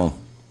this spot. song.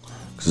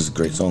 'Cause this is a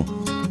great song.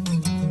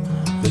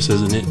 This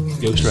isn't it,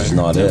 Ghost Rider. It's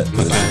not it.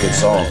 This is a good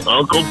song.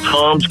 Uncle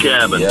Tom's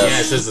Cabin. Yes.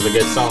 Yes, this is a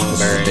good song. This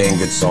is a Barry. dang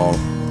good song.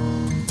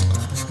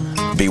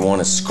 B1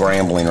 is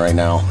scrambling right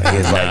now. He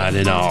is like, Not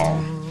at all.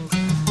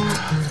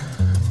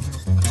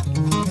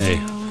 Hey,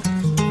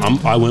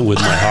 I went with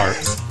my heart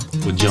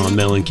with John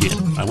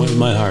Mellencamp. I went with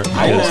my heart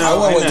I because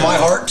went with my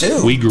heart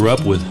too. we grew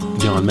up with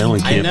John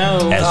Mellencamp I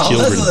know. as Oh,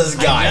 children. listen to this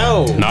guy.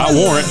 No. Not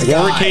Warrant.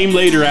 Warrant came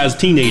later as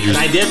teenagers. And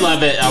I did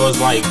love it. I was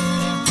like,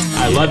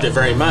 I loved it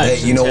very much. Hey,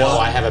 you know until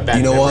what? I have a bad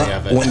you know memory what?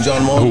 of it. When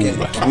John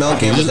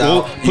Mellencamp was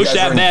Well, out, you push guys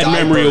that were in bad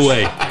memory diapers.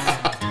 away.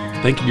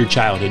 Think of your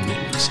childhood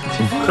memories.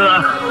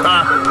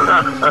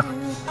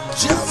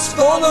 Just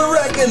for the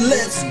record,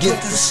 let's get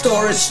the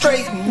story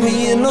straight.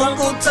 Me and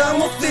Uncle Tom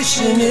were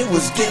fishing, it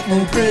was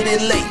getting pretty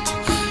late.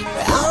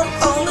 Out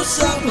on the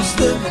surface,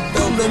 living,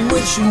 building,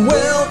 wishing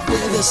well.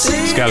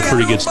 It's got a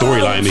pretty good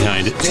storyline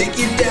behind it. Take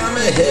you down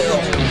the hill.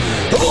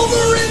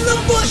 Over in the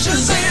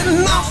bushes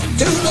and off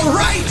to the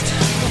right.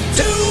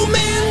 Two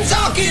men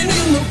talking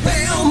in the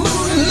pale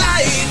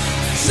moonlight.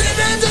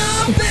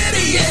 Senator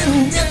Betty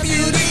and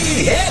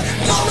Deputy Head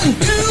coming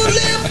to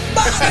lift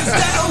bodies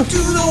down to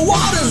the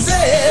water's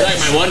edge. You're like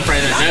my one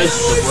friend that knows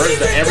the words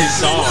to every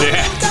song.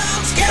 Yeah.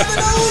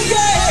 Oh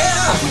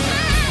yeah.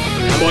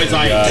 I'm always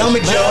like, Tell me,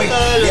 Joey.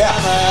 Yeah.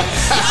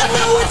 I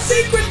know a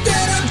secret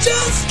that I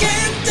just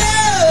can't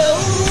tell.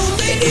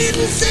 They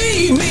didn't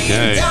see me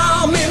Okay.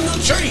 down in the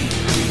tree.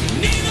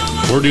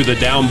 Where do the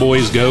down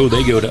boys go?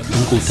 They go to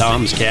Uncle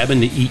Tom's cabin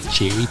to eat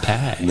cherry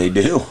pie. They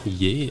do.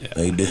 Yeah.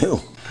 They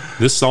do.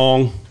 This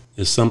song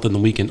is something that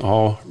we can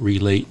all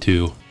relate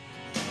to.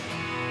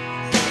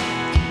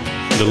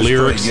 The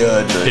lyrics pretty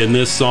good, but- in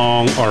this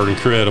song are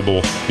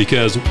incredible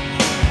because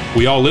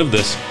we all live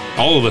this.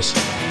 All of us.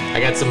 I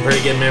got some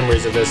pretty good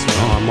memories of this Oh,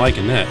 one. I'm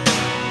liking that.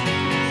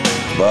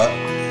 But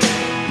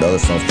the other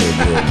song's pretty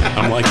good.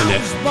 I'm liking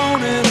that.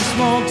 Born in a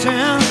small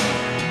town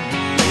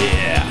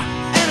Yeah.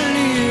 and I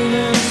live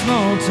in a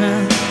small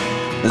town.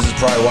 This is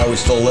probably why we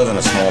still live in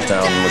a small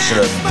town. We should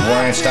have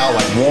branched out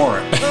like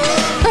Warren.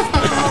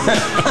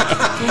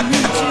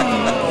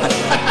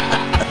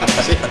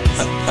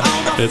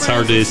 It's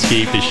hard to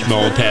escape the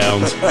small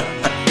towns.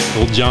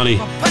 Old Johnny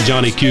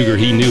Cougar,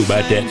 he knew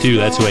about that too.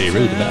 That's why he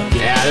wrote about it.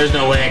 Yeah, there's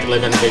no way I could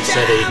live in a big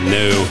city.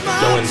 No.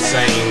 Go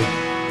insane.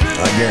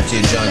 I guarantee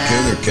you John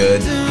Cougar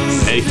could.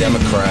 Hey.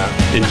 Democrat.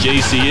 In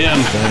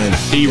JCM,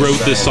 he wrote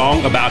this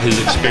song about his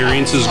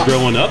experiences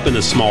growing up in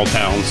a small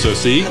town. So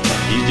see,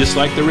 he's just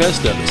like the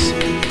rest of us.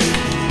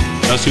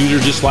 Us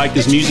Hoosiers just liked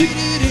his music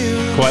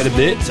quite a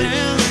bit.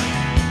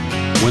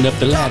 Went up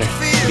the ladder,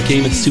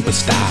 became a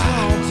superstar.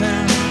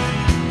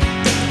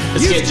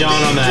 Let's get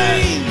John on the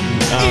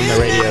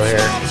radio here.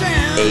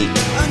 Oh, 8.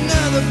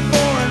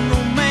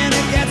 man,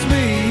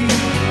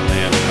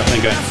 I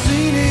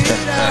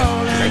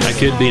think I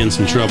could be in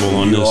some trouble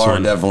on You this are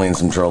one. definitely in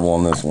some trouble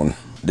on this one.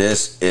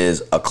 This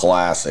is a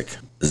classic.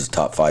 This is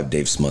top 5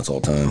 Dave Smuts all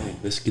time.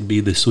 This could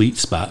be the sweet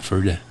spot for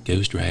the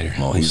Ghost Rider.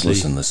 Oh, he's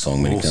listened to this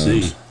song many We'll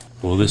times. see.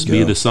 Will this be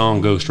Go. the song,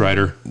 Ghost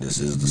Rider? This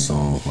is the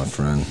song, my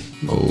friend.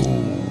 Oh,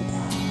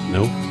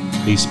 No,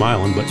 he's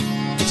smiling, but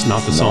it's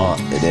not the song.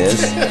 it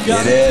is.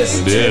 It is.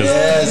 It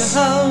is.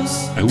 Oh,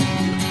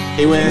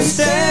 He wins.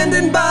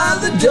 Standing by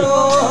the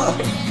door.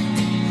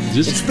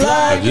 just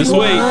wait,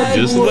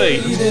 just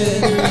wait.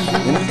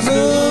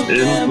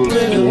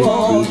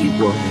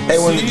 Hey,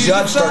 when the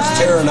judge starts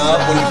tearing up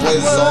when you play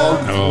the song,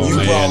 Oh, you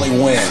man. probably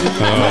win.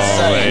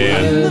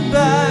 Oh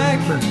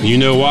man! You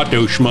know what,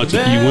 though, Schmutz?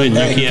 If you win,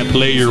 you can't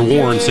play your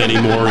warrants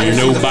anymore. You're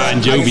no buying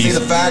I can see Jovies.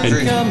 the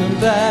factory.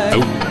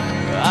 Oh,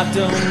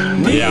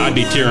 yeah, I'd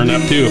be tearing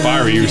up too if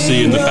I were you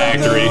seeing the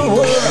factory. I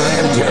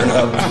am tearing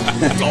up.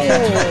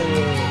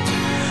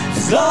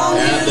 As long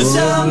as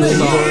I'm the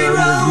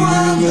hero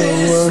of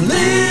this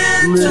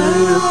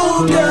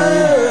little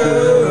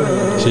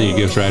girl. See you,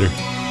 Ghost Rider.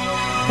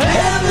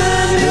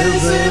 Heaven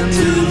isn't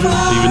too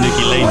far Even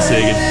Nikki Lane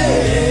singing.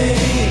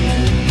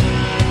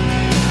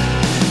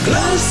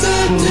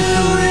 closer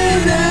to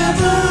it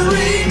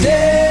every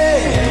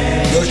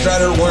day. Ghost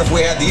Rider, what if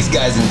we had these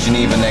guys in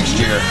Geneva next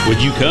year?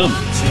 Would you come?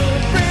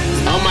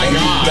 Oh my And you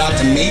God. got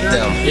to meet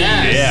them.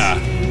 Yes. Yeah.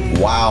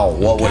 wow,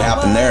 what would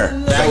happen there?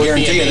 I would be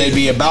guarantee you amazing. they'd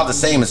be about the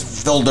same as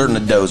Phil Dirt and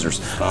the Dozers.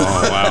 Oh,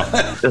 wow.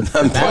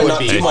 Probably would not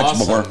be too much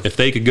awesome. more. If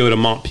they could go to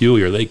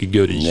Montpelier, they could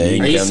go to G.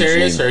 Are you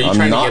serious, or are you I'm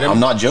trying to not, get him? I'm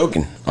not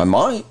joking. I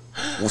might.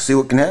 We'll see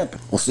what can happen.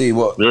 We'll see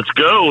what. Let's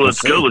go. Let's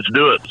see. go. Let's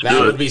do it. Let's That do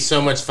would it. be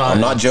so much fun.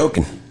 I'm not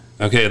joking.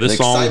 Okay, The this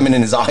song excitement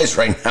in his eyes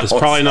right now. is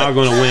probably not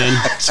going to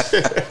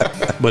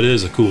win, but it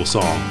is a cool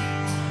song.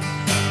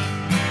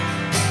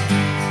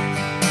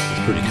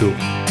 It's pretty cool.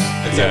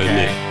 It's Gotta okay.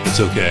 admit, it's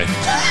okay.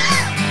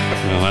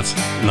 Well, that's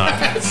not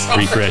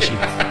refreshing.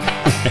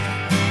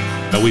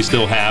 But we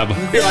still have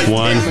You're like,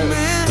 one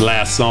damn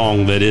last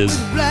song that is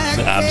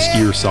the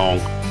obscure song.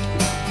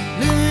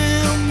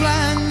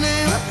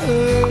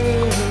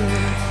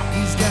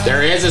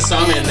 There is a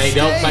song and they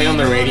don't play on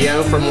the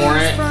radio for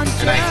Warrant,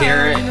 and I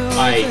hear it,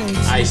 like,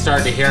 I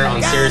started to hear it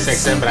on Sirius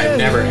XM, but I've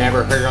never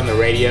ever heard it on the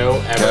radio,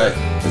 ever.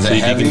 Okay. Is So it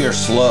you heavy can- or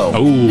slow?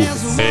 Oh,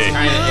 hey,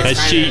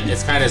 that's cheating.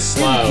 It's kind of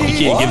slow. You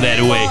can't give that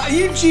away.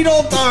 You cheat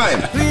all the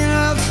time.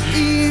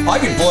 I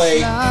could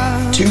play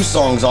 2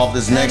 songs off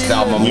this next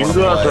album I'm You gonna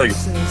can go out play.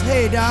 there.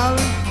 Hey,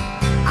 darling,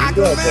 I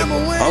can remember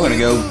when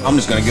I'm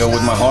just gonna go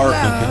with my heart.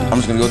 I'm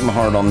just gonna go with my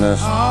heart on this.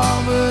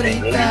 but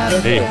ain't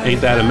that Hey, ain't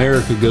that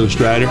America, Ghost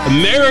Rider?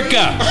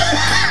 America!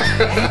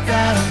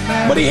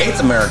 But he hates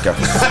America.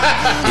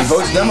 He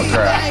votes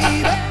Democrat.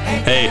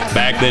 Hey,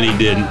 back then he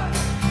didn't.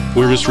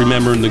 We're just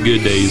remembering the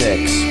good days.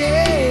 6.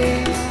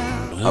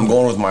 I'm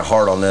going with my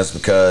heart on this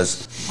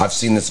because I've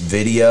seen this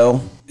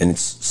video, and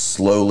it's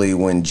slowly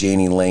when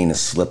Janie Lane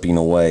is slipping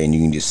away, and you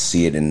can just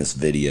see it in this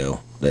video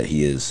that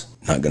he is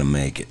not gonna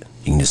make it.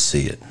 You can just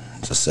see it.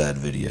 It's a sad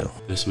video.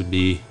 This would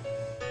be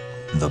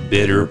The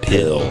Bitter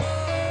Pill.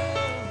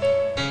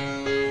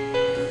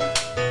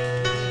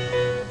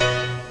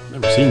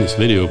 Never seen this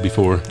video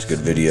before. It's a good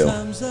video.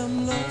 Sometimes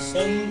I'm lost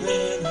and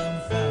then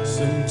I'm found.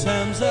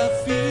 Sometimes I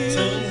feel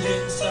turned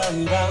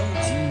inside out.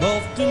 I'm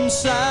often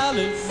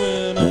silent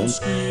when I'm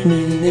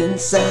screaming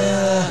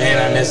inside. Man,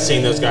 I miss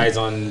seeing those guys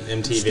on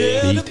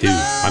MTV. Me too.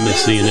 I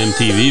miss seeing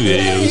MTV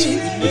videos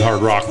with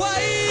hard rock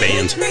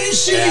bands.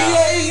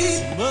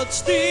 Appreciate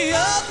what's the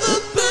other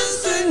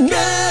person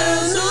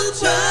has no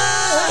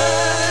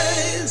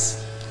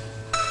ties.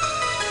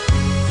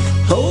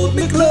 Hold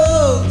me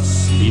close.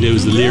 He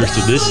knows the lyrics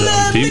to this song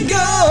Let me too.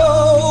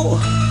 go.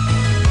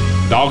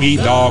 Dog Eat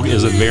Dog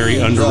is a very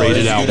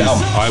underrated it's a good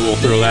album. album. I will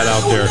throw that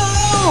out there.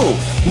 Oh,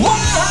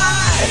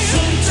 why?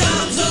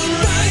 Sometimes the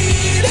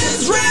rain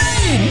is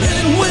rain,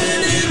 and when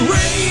it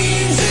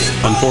rains,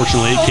 it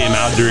Unfortunately, it came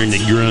out during the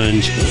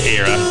grunge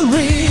era.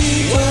 rains.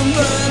 When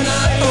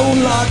I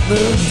unlock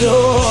the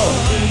door,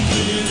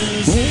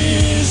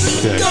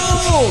 Okay.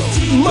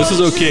 This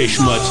is okay,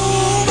 Schmutz.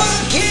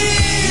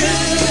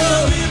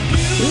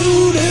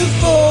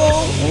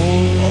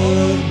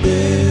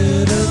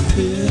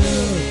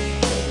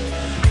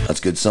 That's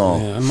a good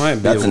song. Yeah, I might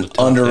be That's able an to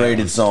top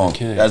underrated that song. one.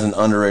 Okay. That's an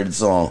underrated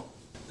song.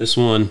 This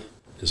one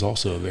is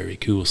also a very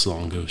cool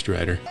song, Ghost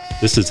Rider.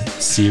 This is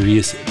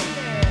Serious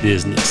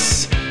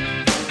Business.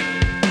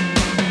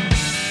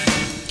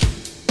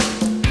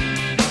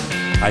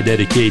 I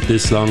dedicate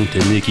this song to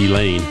Nikki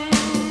Lane.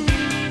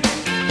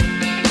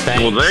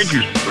 Thanks. Well, thank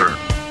you, sir.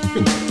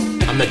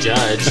 I'm the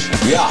judge.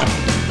 Yeah.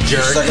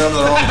 Jerk. Second up to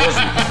the wrong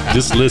person.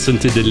 Just listen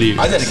to the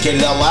lyrics. I dedicated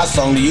that last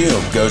song to you,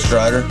 Ghost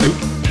Rider.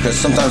 Because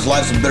sometimes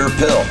life's a bitter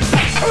pill.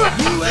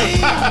 you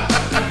ain't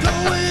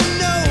going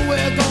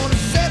nowhere, gonna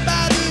sit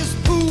by this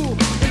pool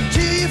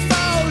until you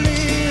fall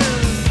in.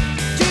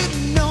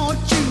 Didn't know what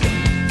you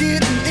were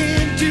getting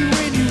into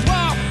when you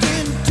walked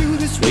into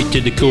this room. Wait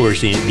till the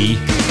chorus, Aunt B.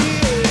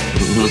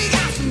 We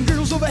got some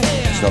girls over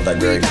here. It's not that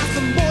great. We got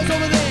some boys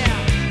over there,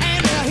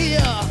 and they're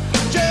here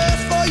just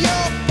for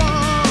your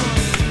fun.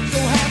 So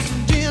have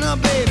some dinner,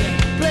 baby.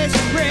 Play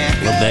some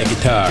records. Love that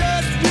guitar.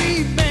 Just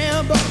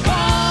remember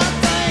all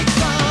things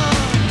fun.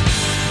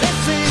 This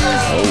is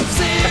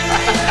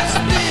serious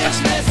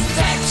business,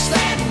 sex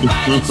and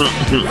violence,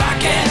 and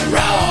rock and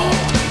roll.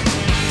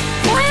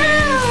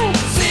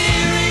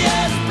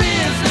 Serious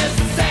business,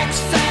 sex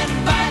and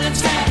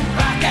violence, and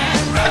rock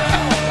and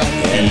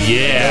roll. And Ghost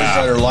Yeah,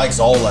 Rider likes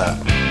all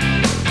that.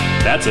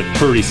 that's a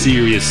pretty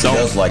serious He song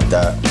does like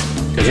that.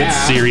 because it's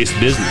serious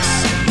business.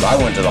 I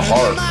went to the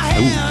heart.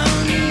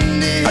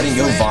 I didn't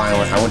go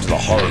violent. I went to the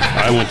heart.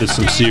 I went to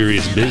some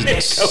serious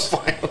business.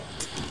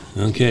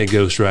 Okay,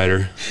 Ghost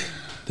Rider.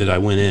 Did I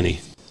win any?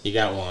 You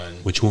got one.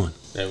 Which one?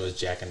 That was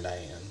Jack and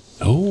Diane.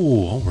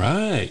 Oh, all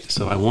right.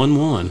 So I won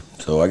one.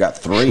 So I got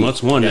 3.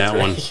 Let's won that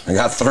one. I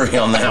got 3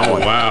 on that Oh,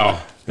 one.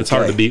 wow. It's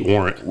hard Okay. to beat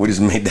Warrant. We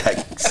just made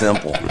that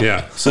simple.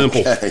 Yeah,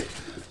 simple. Okay.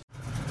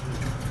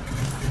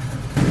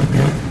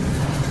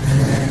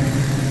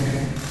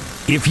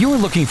 If you're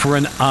looking for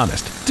an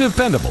honest,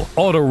 dependable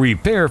auto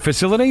repair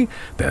facility,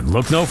 then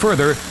look no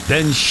further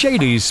than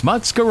Shady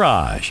Smuts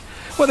Garage.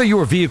 Whether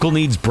your vehicle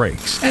needs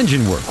brakes,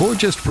 engine work, or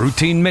just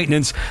routine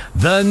maintenance,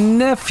 the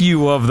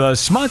nephew of the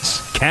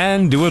Smuts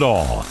can do it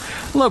all.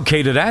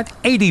 Located at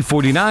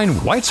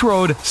 8049 Whites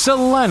Road,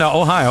 Salina,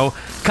 Ohio.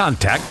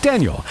 Contact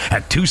Daniel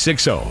at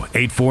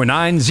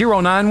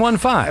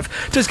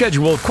 260-849-0915 to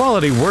schedule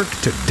quality work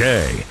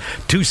today.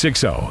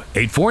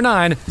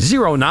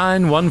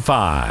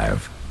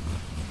 260-849-0915.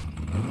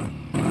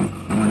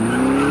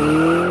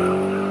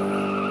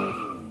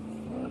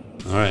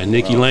 All right,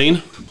 Nikki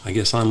Lane. I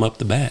guess I'm up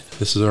to bat.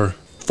 This is our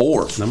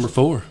 4th. number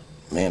 4.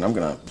 Man, I'm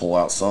going to pull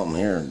out something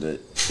here that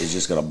is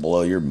just going to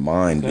blow your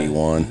mind,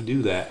 B1.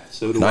 Do that.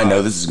 So do And I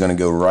know this is going to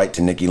go right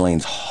to Nikki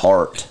Lane's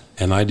heart.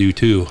 And I do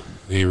too.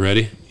 Are you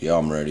ready? Yeah,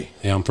 I'm ready.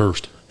 Yeah, I'm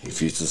first.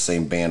 If it's the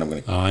same band, I'm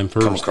going to I'm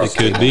come first. across It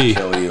could the be.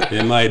 table and kill you.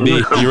 It might be.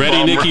 You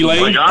ready, Nikki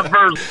Lane? I'm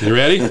first. You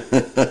ready? All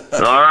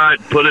right,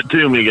 put it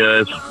to me,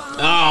 guys.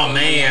 Oh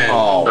man.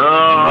 Oh,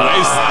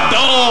 I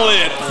stole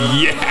it.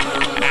 Yeah.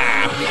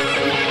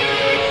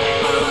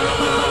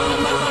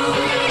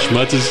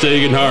 Schmutz is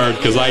taking hard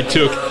because I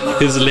took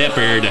his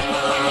leopard.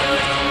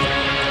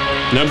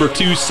 Number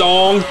 2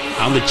 song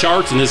on the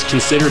charts and is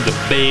considered the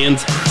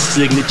band's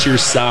signature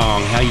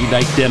song. How you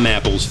like them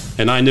apples?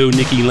 And I know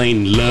Nikki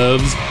Lane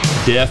loves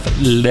Def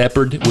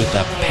Leppard with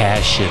a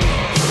passion.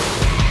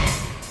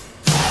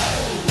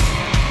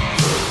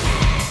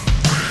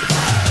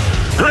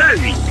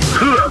 Hey!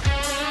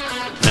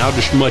 Now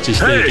the Schmutz is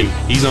thinking.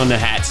 He's on the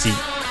hot seat.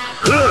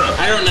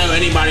 I don't know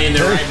anybody in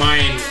their right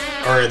mind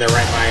where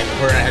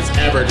has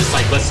ever just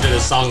like listened to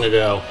this song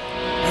ago.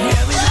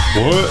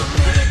 What?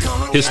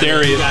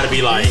 Hysteria. You gotta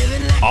be like,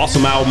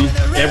 Awesome album.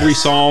 Every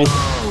song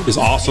is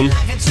awesome,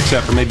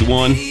 except for maybe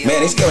one.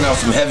 man, he's coming out with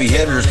some heavy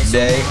hitters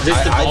today.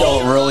 Just the I ball.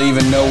 don't really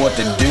even know what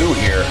to do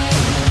here.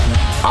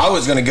 I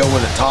was going to go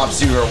with a top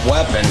secret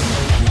weapon,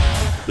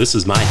 This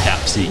is my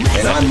top secret.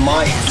 and I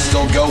might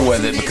still go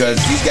with it because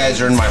these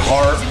guys are in my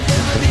heart,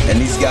 and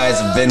these guys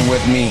have been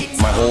with me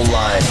my whole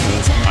life.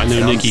 I know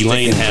And I'm Nikki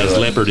Lane sticking to has it.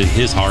 Leopard in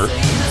his heart.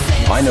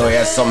 I know he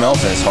has something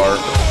else in his heart.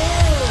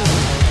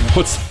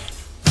 What's?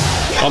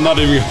 I'm not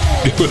even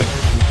gonna do it.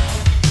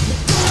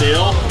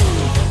 still?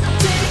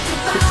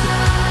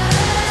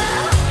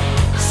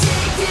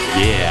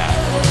 Yeah.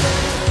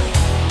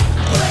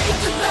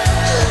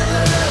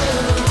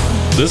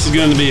 This is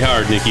going to be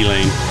hard, Nikki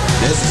Lane.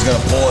 This is going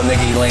to pull at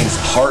Nikki Lane's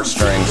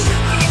heartstrings.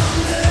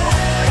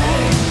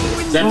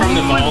 Is that from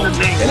the vault?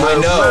 And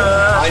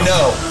I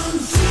know,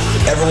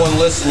 everyone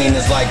listening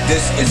is like,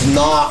 this is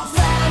not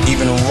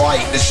even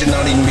right. This should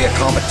not even be a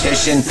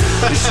competition.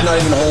 This should not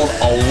even hold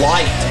a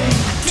light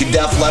to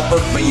Def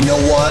Leppard. But you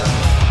know what?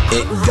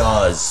 It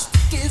does.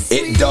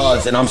 It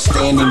does, and I'm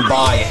standing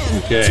by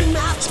it. Okay.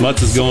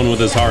 Smuts is going with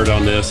his heart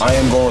on this I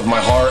am going with my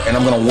heart, and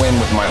I'm going to win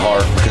with my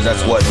heart because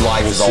that's what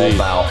life is all see.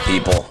 about,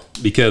 people.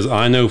 because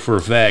I know for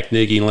a fact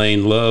Nikki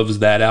Lane loves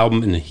that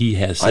album and he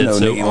has I said know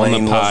so Nikki on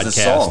Lane the loves this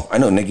podcast. song. I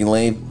know Nikki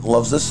Lane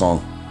loves this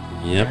song.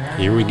 Yep,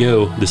 here we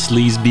go. The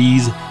Sleaze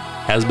Bees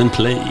has been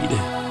played.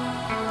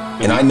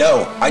 And I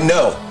know,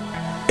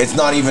 it's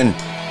not even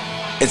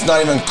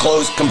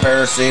close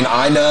comparison.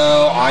 I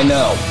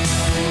know,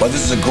 but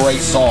this is a great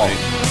song,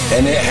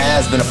 and it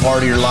has been a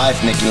part of your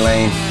life, Nikki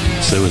Lane.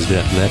 So is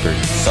Def Leppard.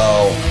 So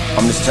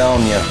I'm just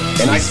telling you,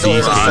 and I still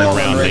hear the Steve song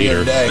around on radio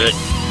later. today.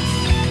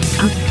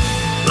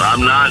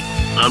 I'm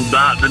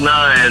not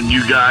denying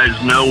you guys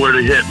know where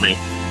to hit me.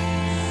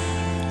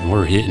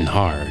 We're hitting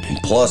hard.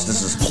 Plus,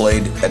 this is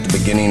played at the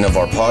beginning of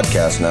our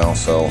podcast now,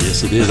 so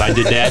Yes, it is. I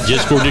did that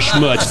just for the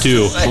schmutz,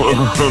 too. What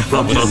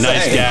a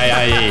nice guy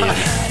I am.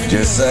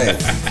 just saying.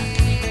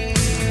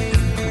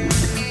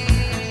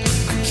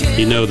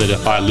 You know that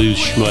if I lose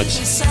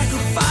schmutz,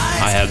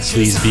 I have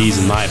Sleaze Bees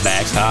in my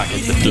back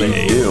pocket to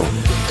play. You.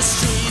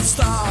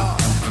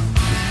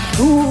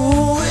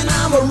 Ooh, and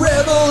I'm a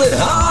rebel at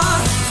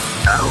heart.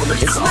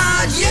 It's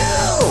not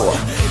you,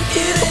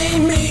 it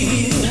ain't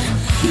me.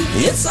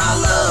 It's our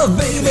love,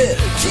 baby.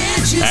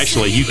 Can't you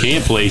Actually, see? you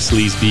can play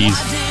Sleaze Bees.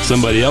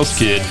 Somebody else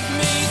could,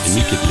 and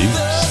you could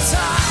lose.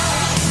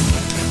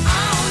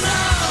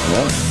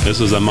 This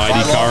is a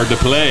mighty card to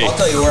play. I'll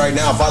tell you right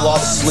now, if I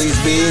lost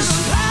Sleaze Bees,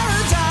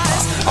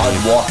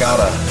 I'd walk out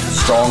a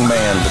strong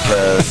man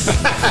because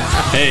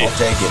Hey, I'll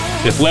take it.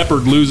 if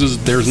Leopard loses,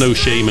 there's no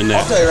shame in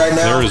that. I'll tell you right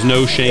now. There is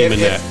no shame in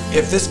that.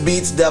 If this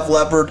beats Def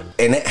Leppard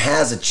and it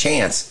has a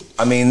chance,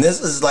 I mean,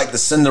 this is like the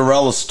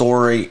Cinderella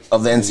story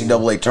of the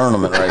NCAA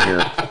tournament right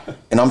here.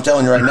 And I'm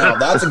telling you right now,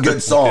 that's a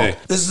good song. Okay.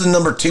 This is the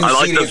number 2 I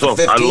like seed this against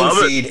the one. I 15 love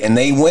it. seed, and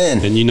they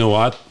win. And you know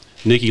what?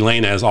 Nikki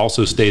Lane has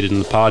also stated in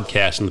the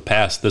podcast in the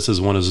past, this is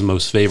one of his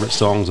most favorite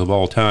songs of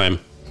all time.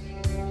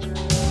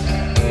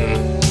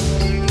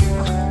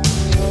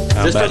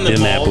 How This about from the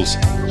them vault? apples?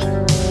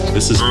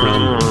 This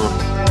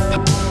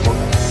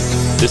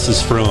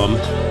is from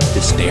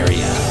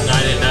Hysteria.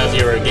 I didn't know if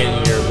you were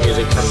getting your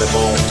music from the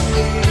vault.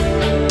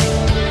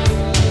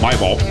 My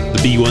vault, the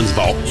B1's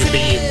vault.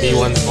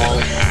 B1's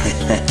vault.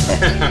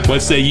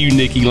 What say you,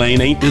 Nikki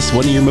Lane? Ain't this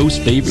one of your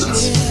most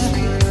favorites?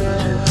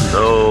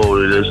 Oh,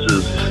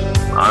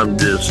 I'm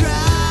just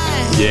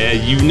Yeah,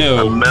 you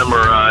know.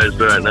 memorized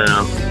right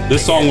now.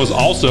 This song was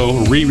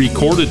also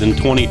re-recorded in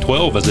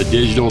 2012 as a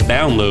digital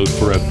download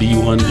for a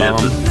B1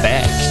 Bomb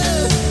Fast.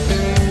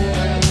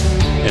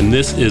 And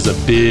this is a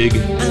big,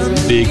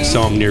 big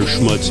song near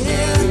Schmutz.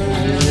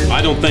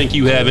 I don't think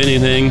you have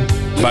anything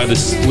by the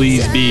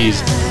Sleaze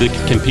Bees that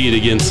can compete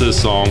against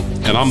this song,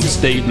 and I'm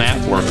stating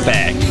that for a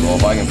fact. Well,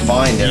 if I can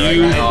find it right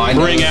You now, I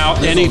know bring out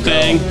this'll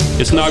anything, go.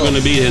 it's not going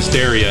to be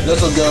Hysteria.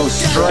 This will go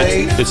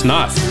straight. It's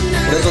not.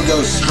 This will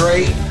go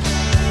straight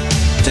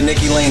to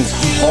Nikki Lane's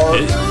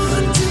heart.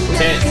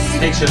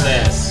 Picture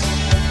this.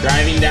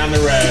 Driving down the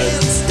road,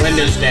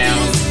 windows down,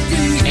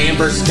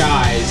 amber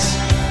skies,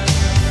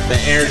 the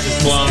air's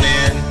just blown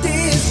in,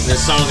 the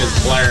song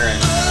is blaring.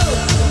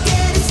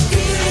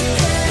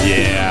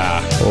 Yeah.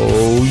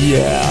 Oh,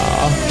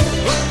 yeah.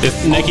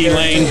 If Nikki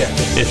Lane,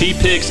 if he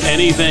picks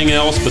anything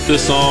else but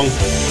this song,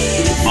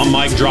 I'm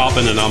mic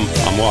dropping and I'm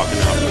walking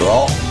out.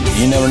 Well,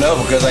 you never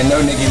know, because I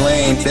know Nikki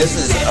Lane. This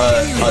is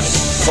a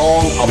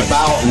song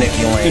about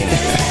Nikki Lane.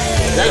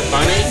 Is that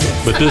funny?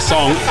 But this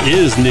song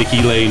is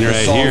Nikki Lane right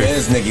This song here.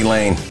 is Nikki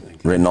Lane,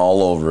 written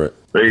all over it.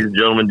 Ladies and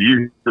gentlemen, do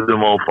you see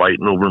them all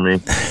fighting over me?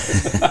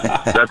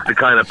 That's the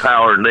kind of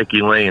power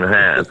Nikki Lane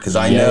has. Because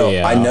I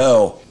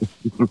know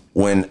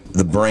when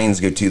the brains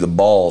go to the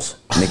balls,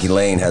 Nikki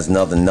Lane has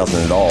nothing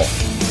at all.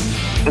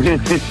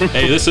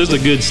 Hey, this is a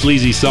good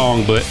sleazy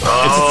song, but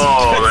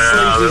Oh,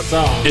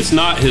 man, it's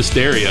not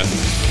Hysteria.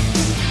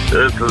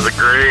 this is a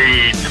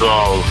great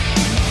song.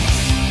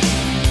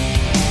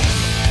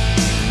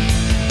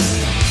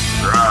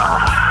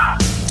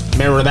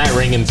 Remember that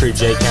ringing through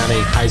Jay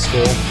County High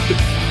School?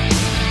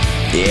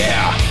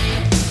 Yeah.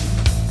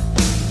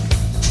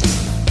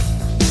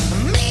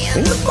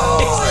 And the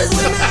boys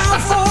went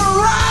out for a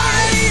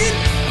ride.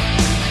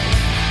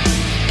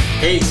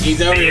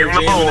 He's over here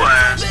jamming.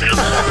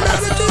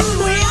 Another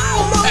dude, we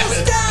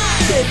almost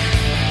died.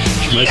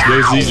 Let's go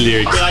these I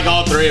lyrics. feel like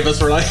all three of us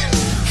were like,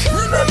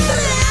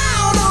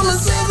 Out on the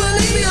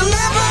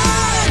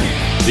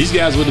 7-11. These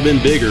guys would have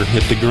been bigger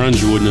if the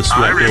grunge wouldn't have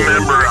I swept over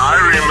them.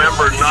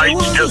 remember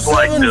nights just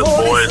like this,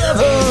 boys.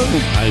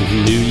 I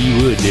knew you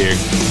would, Derek.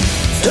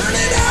 Turn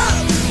it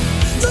up,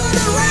 turn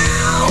it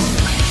around.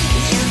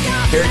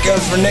 Here it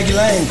comes for Nikki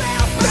Lane.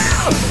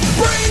 Now,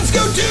 brains go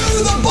to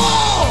the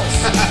balls.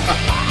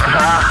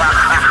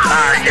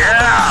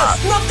 Yeah.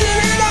 Nothing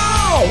at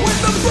all when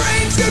the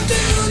brains go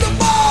to the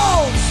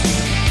balls.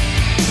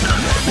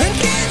 They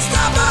can't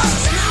stop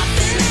us.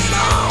 Nothing at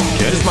all.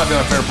 Yeah, this might be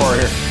my favorite part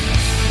here.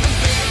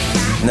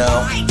 No.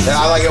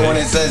 I like it when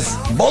it says,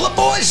 "Bullet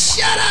Boys,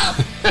 shut up."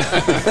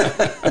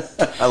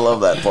 I love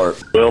that part.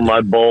 Well,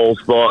 my balls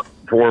thought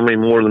for me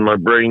more than my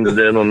brains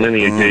did on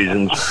many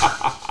occasions.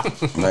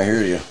 I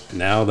hear you.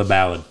 Now the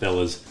ballad,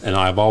 fellas. And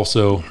I've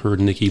also heard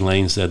Nikki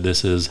Lane said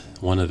this is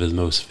one of his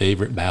most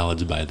favorite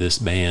ballads by this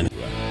band.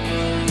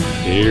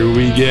 Here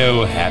we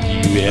go. Have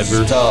you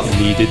ever It's tough.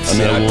 needed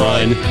someone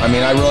I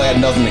really had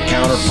nothing to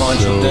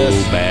counterpunch so with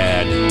this.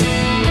 bad?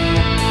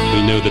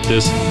 We know that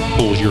this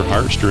pulls your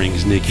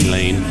heartstrings, Nikki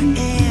Lane.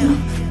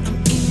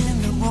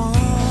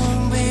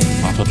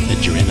 Off of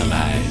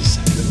Adrenalize.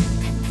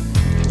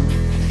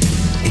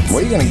 Where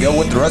are you going to go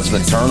with the rest of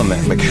the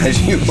tournament? Because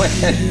you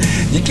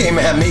came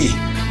at me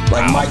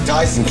like Mike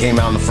Tyson came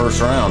out in the first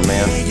round,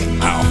 man.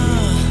 Wow.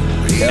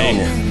 Telling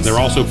you. Hey, they're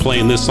also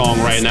playing this song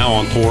right now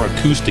on tour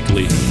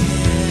acoustically.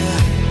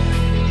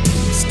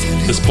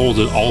 This pulls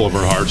at all of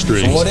our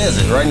heartstrings. So what is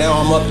it? Right now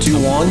I'm up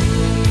 2-1.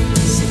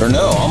 Or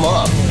no, I'm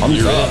up. I'm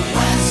You're up. up.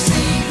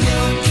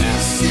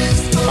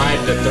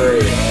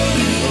 5-3.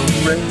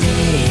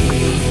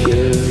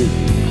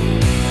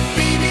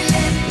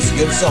 It's a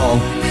good song.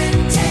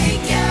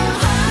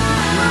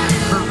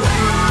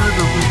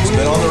 It's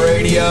been on the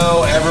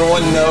radio.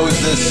 Everyone knows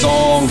this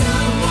song.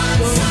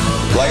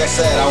 Like I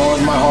said, I went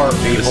with my heart,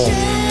 people.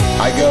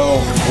 I go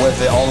with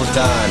it all the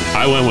time.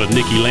 I went with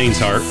Nikki Lane's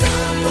heart.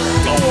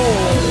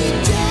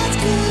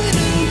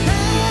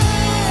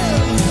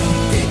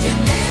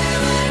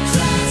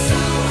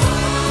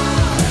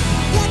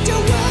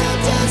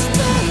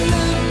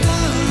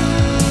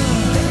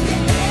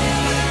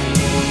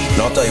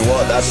 And I'll tell you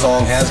what, that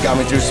song has got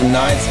me through some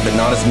nights, but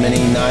not as many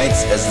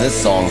nights as this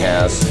song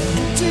has.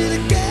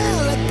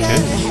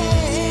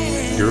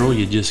 Girl,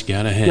 you just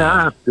gotta have.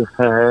 Got to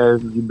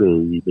have you,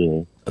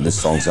 baby. This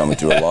song's got me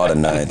through a lot of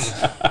nights.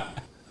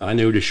 I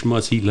know the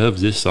schmutz, he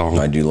loves this song.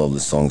 I do love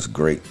this song. It's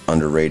great,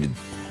 underrated.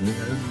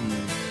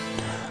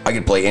 I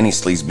could play any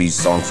Sleaze Bees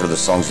song for the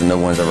songs that no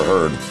one's ever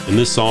heard. And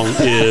this song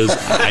is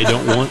I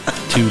Don't Want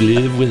to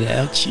Live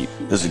Without You.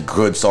 This is a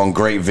good song,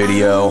 great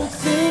video.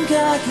 Think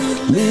I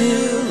could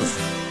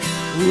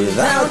live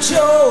without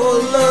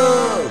your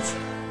love.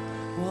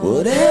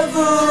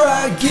 Whatever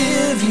I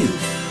give you,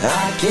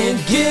 I can't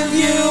give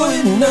you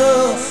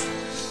enough.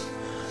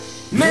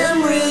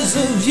 Memories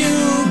of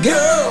you,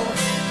 girl,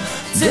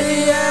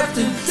 day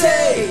after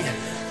day,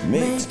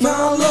 makes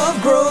my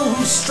love grow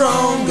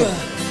stronger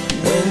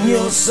when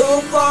you're so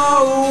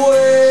far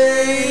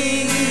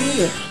away.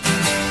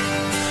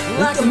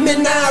 Like a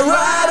midnight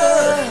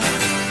rider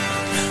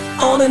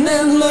on an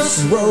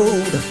endless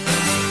road.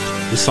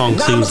 This song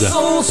seems to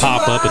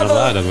pop up in a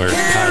lot of our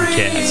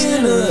podcasts.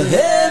 Carrying a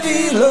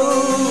heavy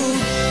load,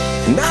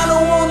 and I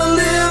don't want to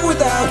live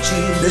without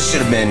you. This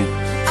should have been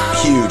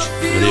Huge.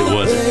 but it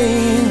wasn't.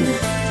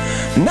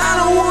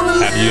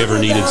 Have You Ever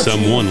Needed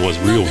Someone was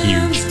real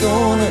huge.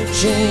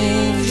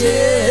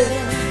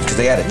 Because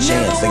they had a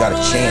chance. They got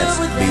a chance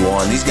to be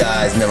one. These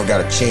guys never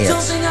got a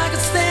chance.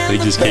 They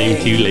just came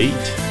too late.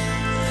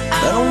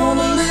 I don't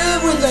wanna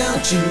live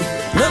without you.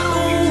 I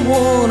don't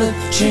wanna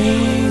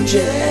change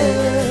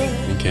it.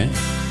 Okay.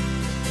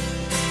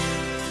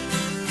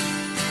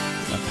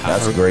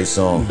 That's a great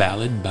song.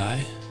 Ballad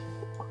by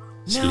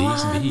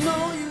Sleaze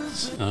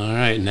Beats. All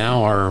right,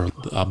 now our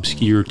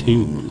obscure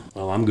tune.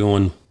 Well, I'm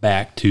going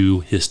back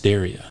to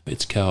Hysteria.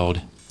 It's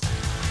called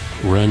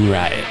Run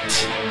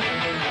Riot.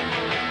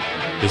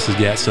 This has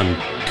got some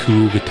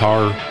cool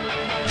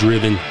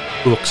guitar-driven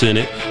hooks in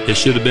it. It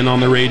should have been on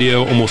the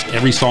radio. Almost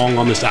every song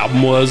on this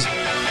album was.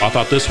 I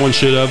thought this one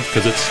should have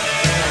because it's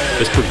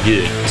pretty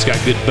good. It's got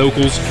good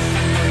vocals.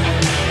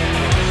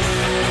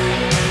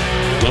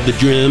 Love the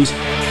drums.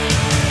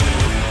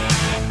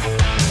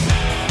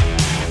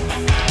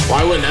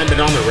 Why wouldn't that have been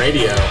on the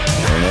radio?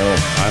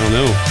 I don't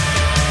know.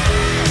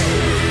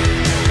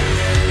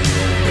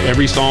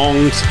 Every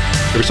song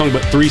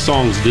but 3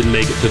 songs didn't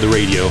make it to the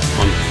radio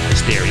on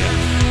Hysteria.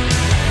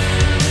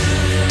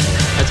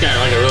 That's got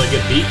like a really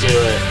good beat to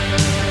it.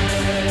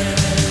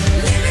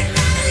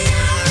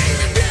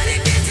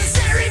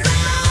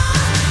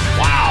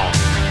 Wow.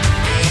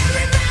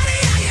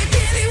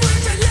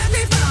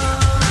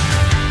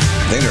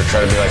 I think they're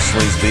trying to be like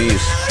Sleaze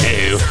Bees.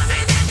 Ew.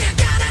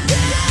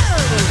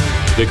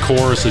 The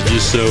chorus is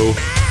just so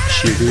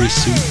sugary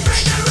sweet.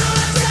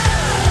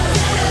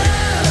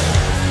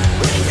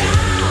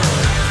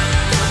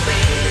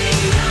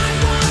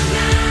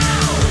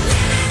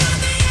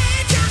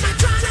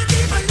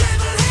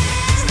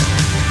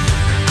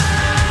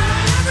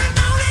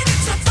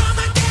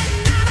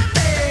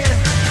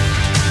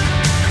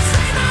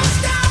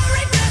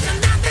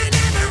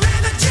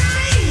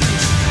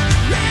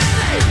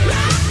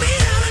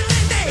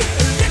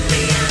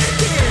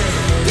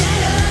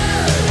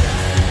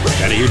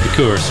 Gotta hear the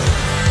chorus.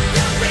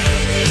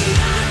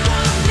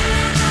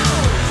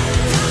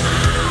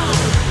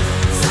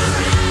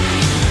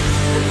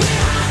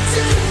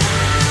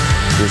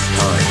 This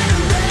time.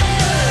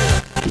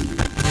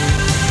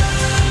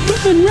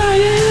 Run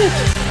Riot!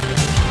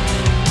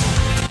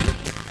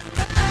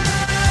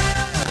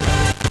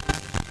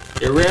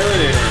 You're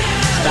reeling it.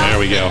 There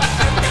we go.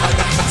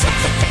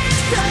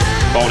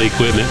 Faulty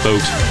equipment,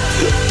 folks.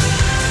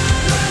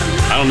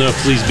 I don't know if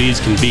Sleaze Bees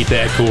can beat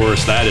that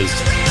chorus.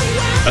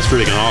 That's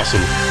freaking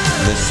awesome.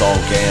 This song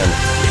can.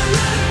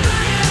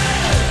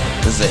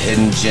 This is a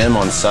hidden gem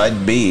on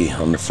side B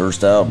on the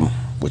first album,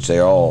 which they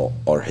all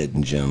are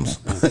hidden gems.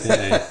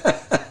 Okay.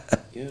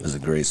 This is a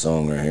great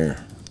song right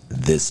here.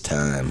 This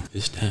time.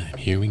 This time,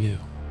 here we go.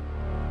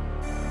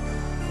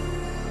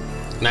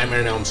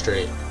 Nightmare on Elm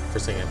Street for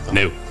singing.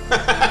 No.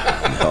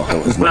 No,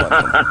 it was not.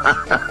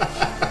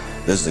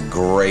 This is a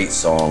great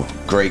song.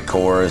 Great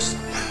chorus.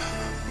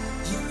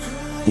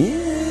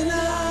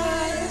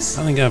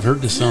 I think I've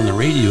heard this on the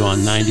radio on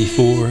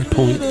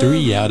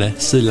 94.3 out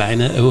of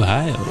Salina,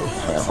 Ohio.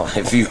 Well,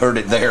 if you heard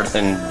it there,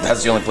 then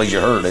that's the only place you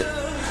heard it.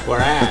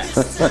 Where at?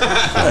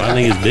 Well, I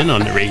think it's been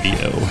on the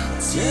radio.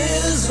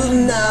 Tears were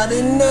not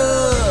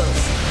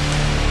enough.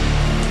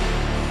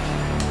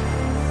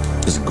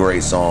 It's a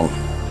great song.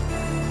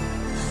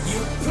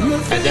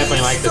 I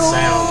definitely like the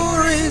sound.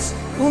 Stories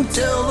won't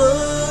tell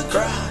a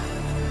cry.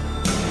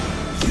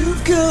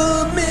 You've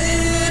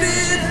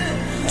committed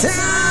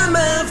time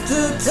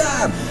after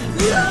time.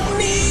 You don't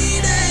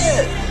need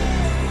it.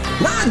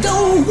 I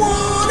don't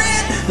want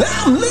it.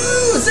 I'm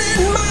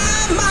losing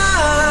my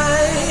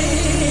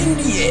mind.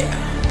 Yeah.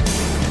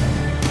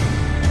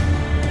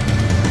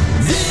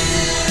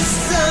 This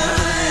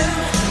time.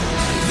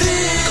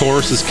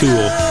 Chorus is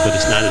cool, but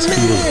it's not as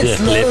cool as Def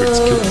Leppard's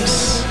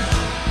chorus.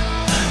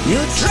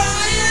 You're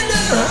trying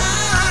to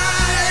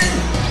hide.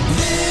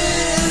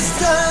 This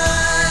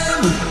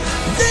time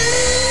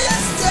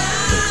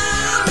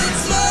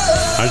it's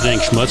love. I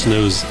think Schmutz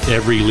knows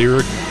every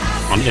lyric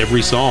on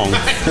every song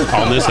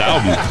on this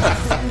album.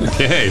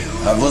 Okay.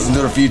 I've listened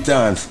to it a few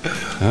times.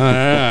 All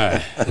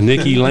right.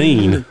 Nikki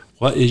Lane,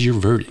 what is your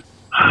verdict?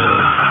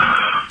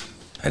 I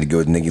had to go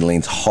with Nikki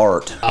Lane's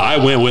Heart. I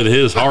went with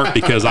his heart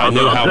because I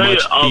know how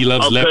much he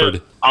loves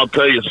Leopard. I'll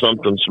tell you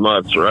something,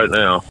 Smuts, right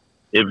now.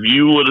 If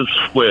you would have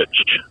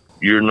switched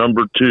your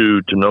number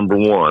 2 to number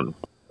 1,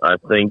 I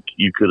think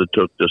you could have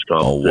took this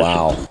competition. Oh,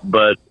 wow.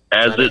 But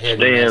as Not a it hidden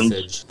stands,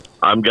 message.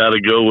 I've got to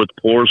go with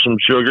Pour Some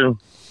Sugar.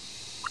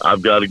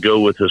 I've got to go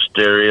with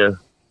Hysteria.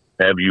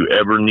 Have You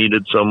Ever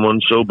Needed Someone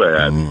So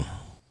Bad?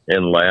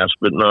 And last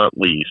but not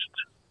least,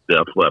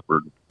 Def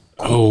Leppard.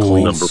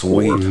 Oh, Number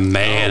 4.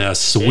 man, a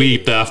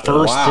sweep. The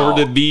first Wow. for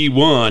the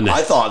B1.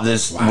 I thought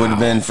this would have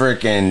been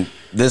freaking,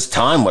 this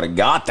time would have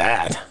got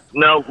that.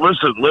 Now,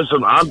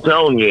 listen, I'm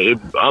telling you, if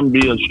I'm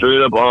being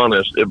straight up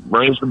honest, if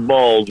Brains and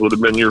Balls would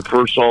have been your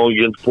first song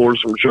against Pour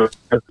Some Sugar,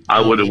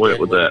 I would have went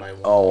with that.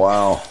 Oh,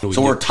 wow.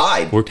 So we're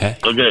tied. We're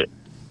tied. Okay.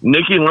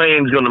 Nikki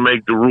Lane's going to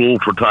make the rule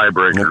for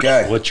tiebreakers.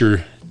 Okay. What's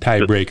your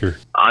tiebreaker?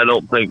 I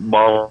don't think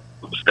Balls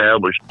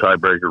established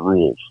tiebreaker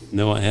rules.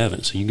 No, I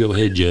haven't. So you go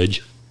ahead,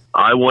 Judge.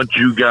 I want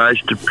you guys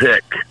to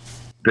pick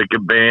a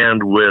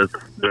band with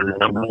their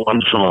number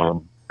one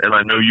song. And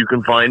I know you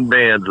can find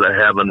bands that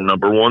have a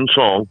number one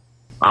song.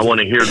 I want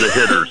to hear the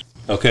hitters.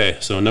 Okay,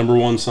 so number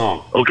one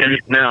song. Okay,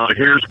 now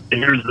here's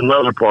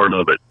another part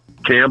of it.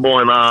 Campbell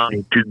and I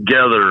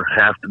together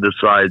have to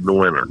decide the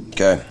winner.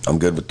 Okay, I'm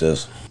good with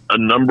this. A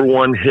number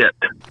one hit.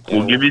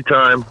 We'll give you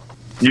time.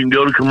 You can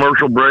go to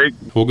commercial break.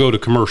 We'll go to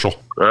commercial.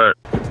 All right.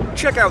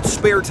 Check out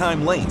Spare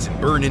Time Lanes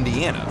in Bern,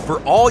 Indiana for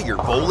all your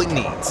bowling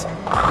needs.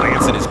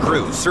 Lance and his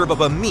crew serve up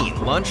a mean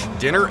lunch,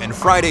 dinner, and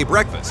Friday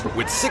breakfast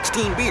with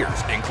 16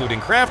 beers, including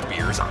craft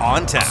beers,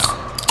 on tap.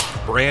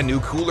 Brand new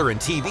cooler and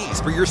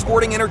TVs for your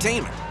sporting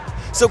entertainment.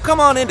 So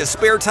come on into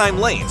Spare Time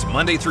Lanes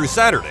Monday through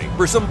Saturday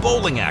for some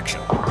bowling action,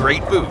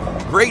 great food,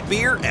 great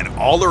beer, and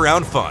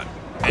all-around fun.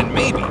 And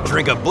maybe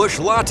drink a Busch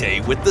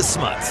Latte with the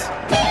Smuts.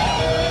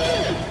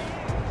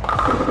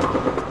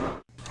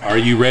 Are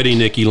you ready,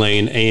 Nikki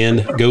Lane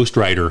and Ghost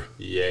Rider?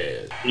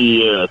 Yeah.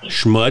 Yes.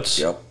 Schmutz.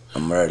 Yep,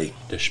 I'm ready.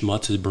 The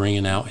Schmutz is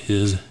bringing out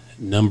his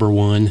number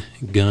one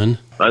gun.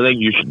 I think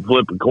you should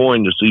flip a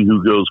coin to see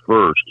who goes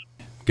first.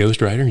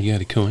 Ghost Rider, you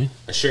got a coin?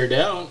 I sure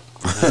don't.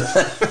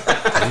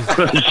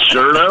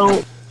 Sure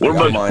don't. What I got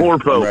about mine. poor I'm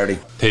folks? ready.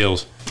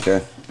 Tails.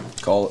 Okay,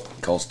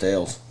 calls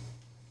tails.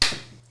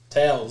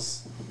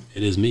 Tails.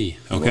 It is me. You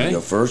want me to Okay.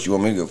 go first? You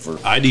want me to go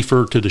first? I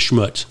defer to the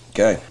Schmutz.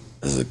 Okay.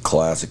 This is a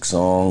classic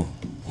song.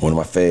 One of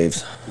my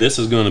faves. This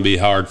is going to be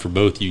hard for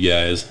both you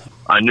guys.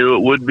 I knew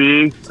it would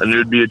be. I knew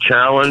it'd be a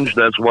challenge.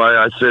 That's why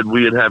I said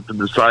we'd have to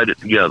decide it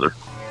together.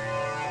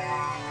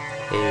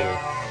 Yeah.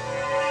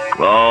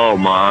 Oh,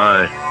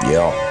 my.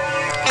 Yeah.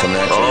 Coming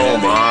at you Oh,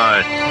 heavy.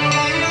 my.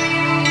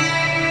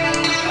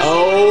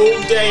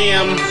 Oh,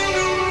 damn.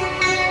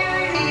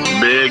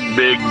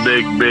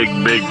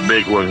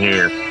 Big one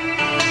here.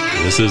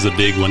 This is a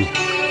big one.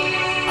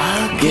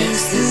 I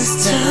guess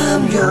this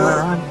time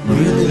you're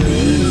really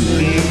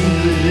leaving.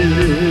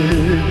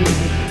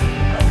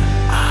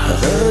 I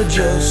heard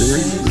your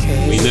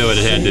suitcase. We know it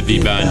had to be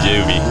Bon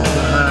Jovi.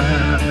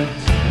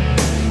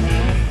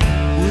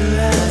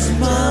 As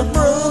my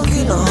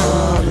broken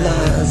heart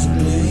lies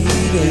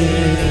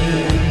bleeding.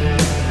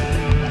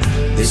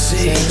 They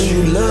say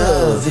you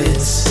love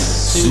it's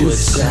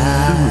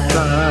suicide.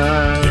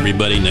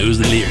 Everybody knows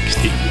the lyrics,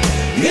 too.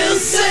 You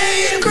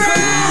say you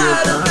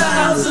cried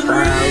 1,000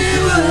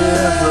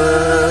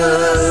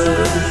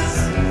 rivers,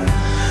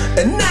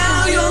 and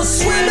now you're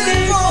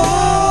swimming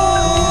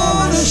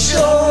for the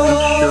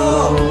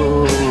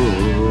shore.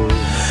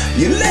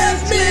 You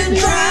left me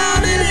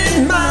drowning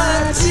in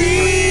my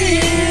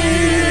tears.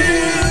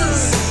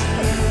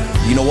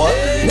 You know what?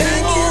 Now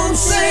you won't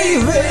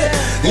save it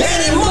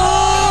anymore.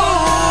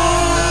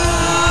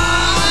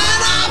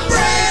 And I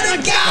pray to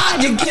God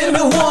you give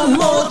me one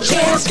more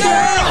chance,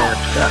 girl,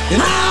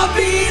 and I'll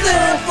be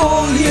there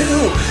for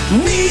you.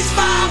 And these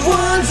 5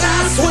 words I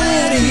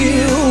swear to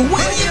you.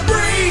 When you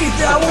breathe,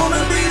 I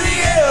wanna be the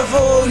air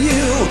for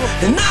you,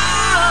 and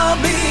I'll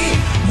be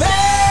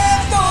there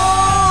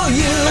for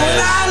you. And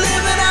I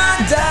live and I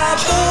die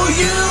for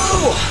you.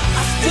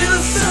 I steal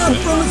the sun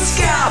from the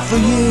sky for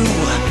you.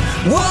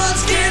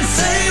 Words can't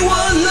say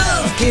what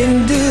love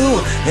can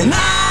do, and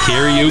I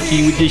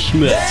Karaoke with the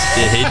Schmutz,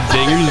 the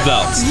Headbangers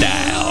Vault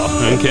style.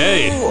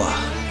 Okay.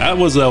 That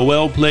was a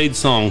well-played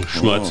song,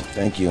 Schmutz.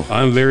 Thank you.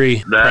 I'm very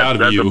proud of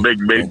That's you. a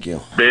Thank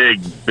you.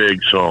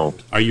 big song.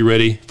 Are you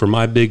ready for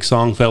my big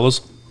song,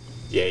 fellas?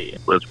 Yeah.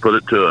 Let's put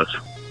it to us.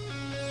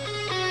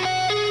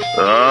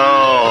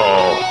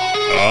 Oh,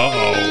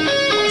 Uh-oh.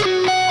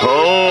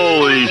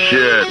 holy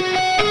shit.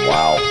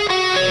 Wow.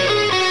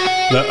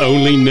 The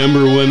only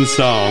number one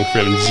song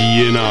from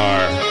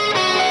GNR.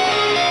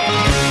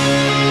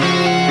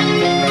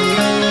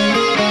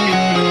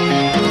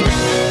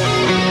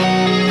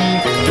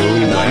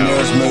 Oh, Not near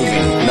wow. as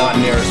moving. Not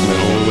near as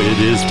moving. Oh, it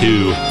is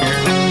too.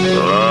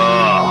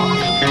 Oh.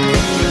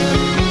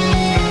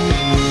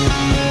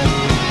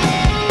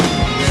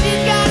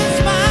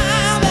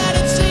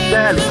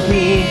 That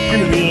seems to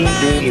me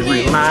they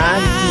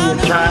remind me of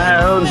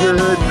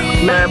childhood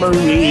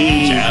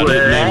memories.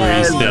 Childhood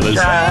memories, Whereas a fellas.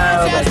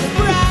 child,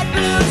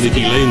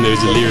 Nikki Lane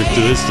knows the lyrics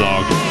to this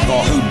song.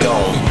 Oh, who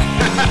don't?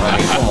 I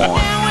mean, come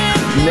on.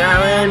 now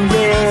and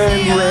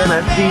then when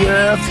I see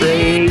her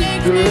face,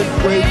 it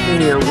takes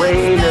me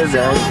away to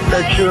that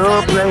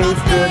special place.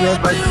 And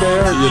if I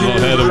stare He's a little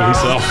ahead too of long,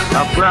 himself.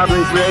 I'll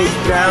probably break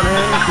down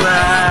and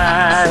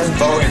cry.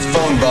 It's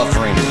phone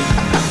buffering.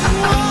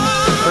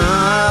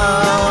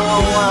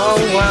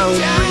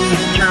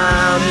 Please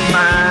try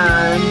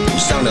mine. You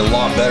sounded a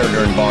lot better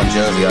during Bon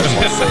Jovi. I just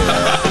want to say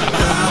that.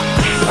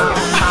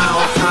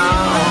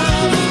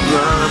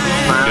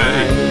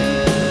 Okay.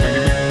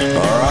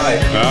 All right.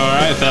 All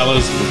right,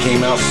 fellas. We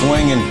came out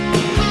swinging.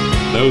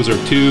 Those are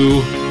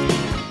two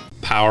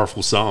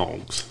powerful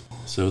songs.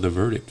 So the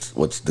verdict.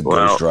 What's the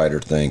Well- Ghost Rider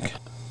think?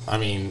 I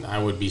mean, I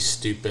would be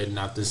stupid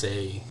not to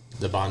say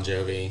the Bon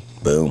Jovi.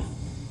 Boom.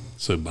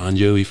 So Bon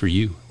Jovi for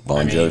you.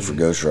 Bon I Jovi mean- for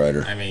Ghost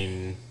Rider. I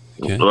mean,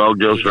 Okay. Well,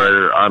 Ghost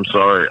Rider, I'm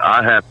sorry.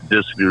 I have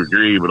to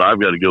disagree, but I've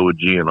got to go with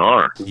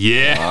GNR.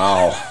 Yeah.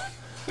 Wow.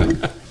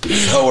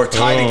 So we're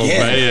tied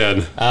again.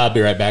 Man. I'll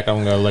be right back.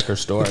 I'm going to go to the liquor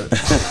store.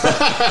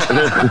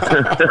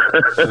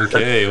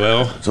 Okay,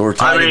 well. So we're I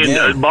tied mean,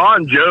 again.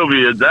 Bon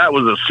Jovi, that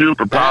was a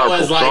super That powerful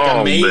was like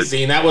song.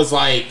 amazing. That was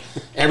like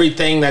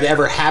everything that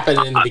ever happened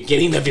in the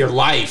beginning of your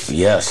life.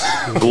 Yes.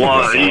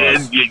 Well,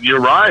 you're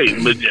right,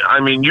 but I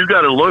mean, you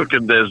got to look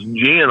at this.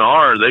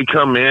 GNR, they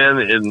come in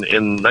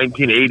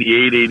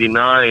 1988,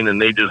 89,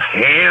 and they just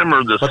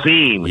hammer the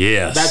scene.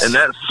 Yes. And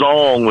that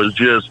song was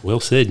just Well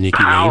said,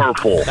 Nikki Lane.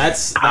 powerful.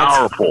 That's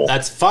powerful.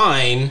 That's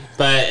fine,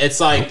 but it's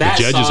like that.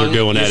 judges song, are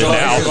going at it you're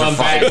now. Going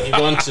back, you're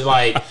going to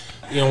like,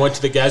 went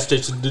to the gas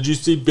station. Did you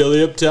see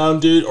Billy Uptown,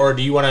 dude? Or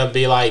do you want to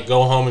be like,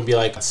 go home and be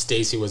like,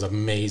 Stacy was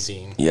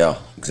amazing? Yeah,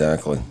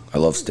 exactly. I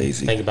love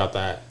Stacy. Think about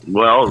that.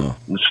 Well,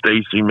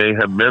 Stacy may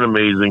have been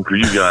amazing for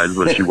you guys,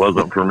 but she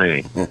wasn't for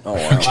me. Oh,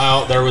 wow.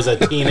 Well, there was a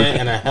Tina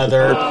and a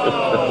Heather.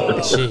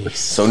 Jeez.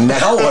 So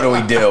now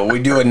what do? We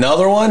do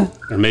another one?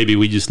 Or maybe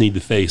we just need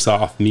to face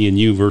off, me and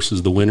you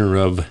versus the winner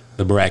of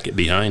the bracket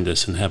behind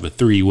us, and have a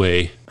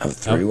three-way. Have a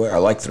three-way? I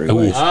like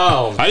three-ways.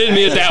 Oh, I didn't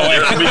mean it that way.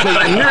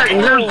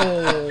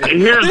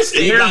 Here's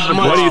the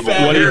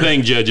problem. What do you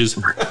think, judges?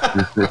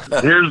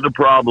 Here's the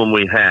problem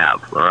we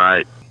have, all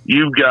right?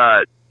 You've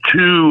got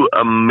two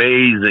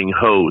amazing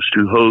hosts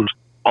who host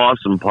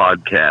awesome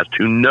podcasts,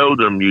 who know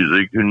their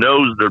music, who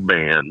knows their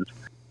bands.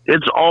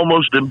 It's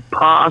almost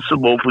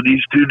impossible for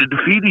these two to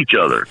defeat each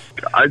other.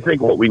 I think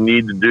what we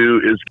need to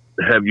do is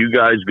have you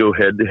guys go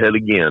head-to-head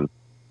again.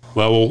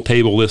 Well, we'll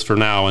table this for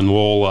now, and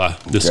we'll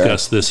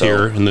discuss this So,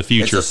 here in the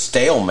future. It's a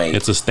stalemate.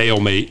 It's a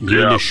stalemate. Me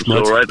Yeah, and the so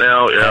Schmutz right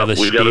now, have a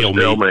we got a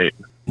stalemate.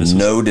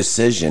 No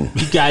decision.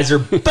 you guys are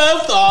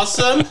both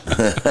awesome.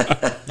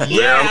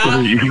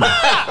 Yeah. You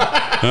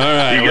All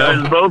right.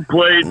 guys both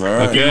played.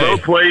 right. You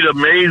both played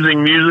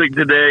amazing music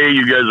today.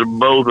 You guys are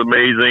both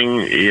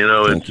amazing.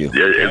 Thank you.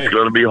 It's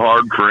going to be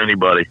hard for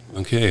anybody.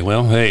 Okay.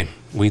 Well, hey,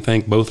 we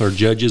thank both our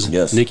judges,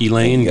 Yes. Nikki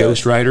Lane, Thank you, guys.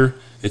 Ghost Rider.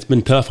 It's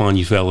been tough on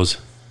you fellas.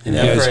 And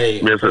you guys,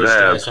 Great. Yes, it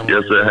has.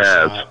 Yes, it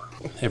has.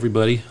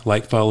 everybody,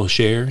 like, follow,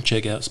 share.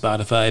 Check out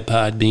Spotify,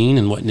 Podbean,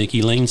 and what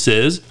Nikki Lane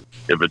says.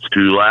 If it's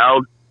too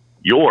loud,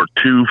 you're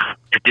too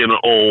freaking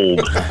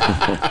old.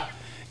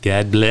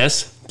 God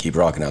bless. Keep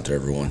rocking out there,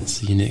 everyone.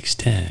 See you next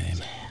time.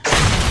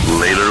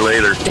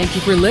 Later. Thank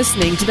you for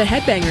listening to the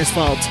Headbangers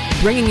Vault,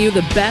 bringing you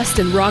the best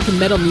in rock and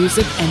metal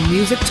music and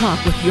music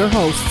talk with your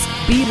hosts,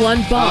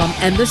 B1 Bomb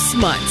and the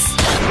Smuts.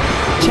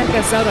 Check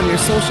us out on your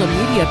social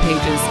media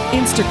pages,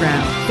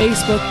 Instagram,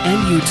 Facebook, and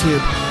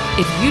YouTube.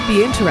 If you'd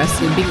be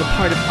interested in being a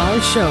part of our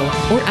show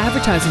or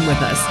advertising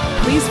with us,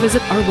 please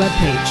visit our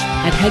webpage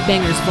at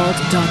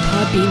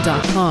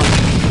headbangersvault.podbean.com.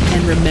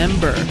 And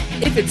remember,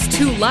 if it's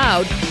too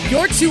loud,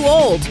 you're too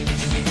old.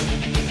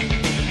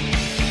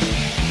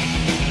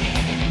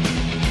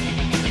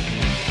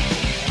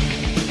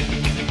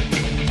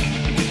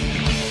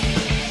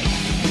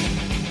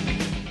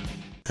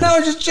 Now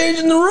we're just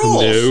changing the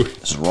rules. No.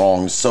 It's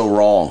wrong. It's so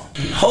wrong.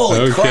 Holy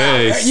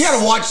Okay. crap. You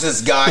gotta watch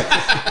this guy.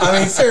 I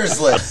mean,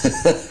 seriously.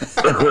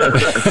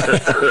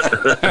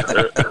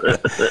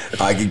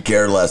 I could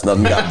care less.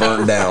 Nothing got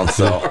burnt down,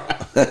 so.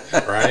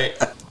 Right?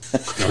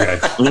 Okay.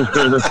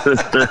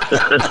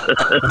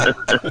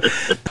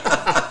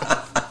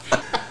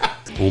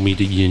 We'll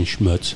meet again, Schmutz.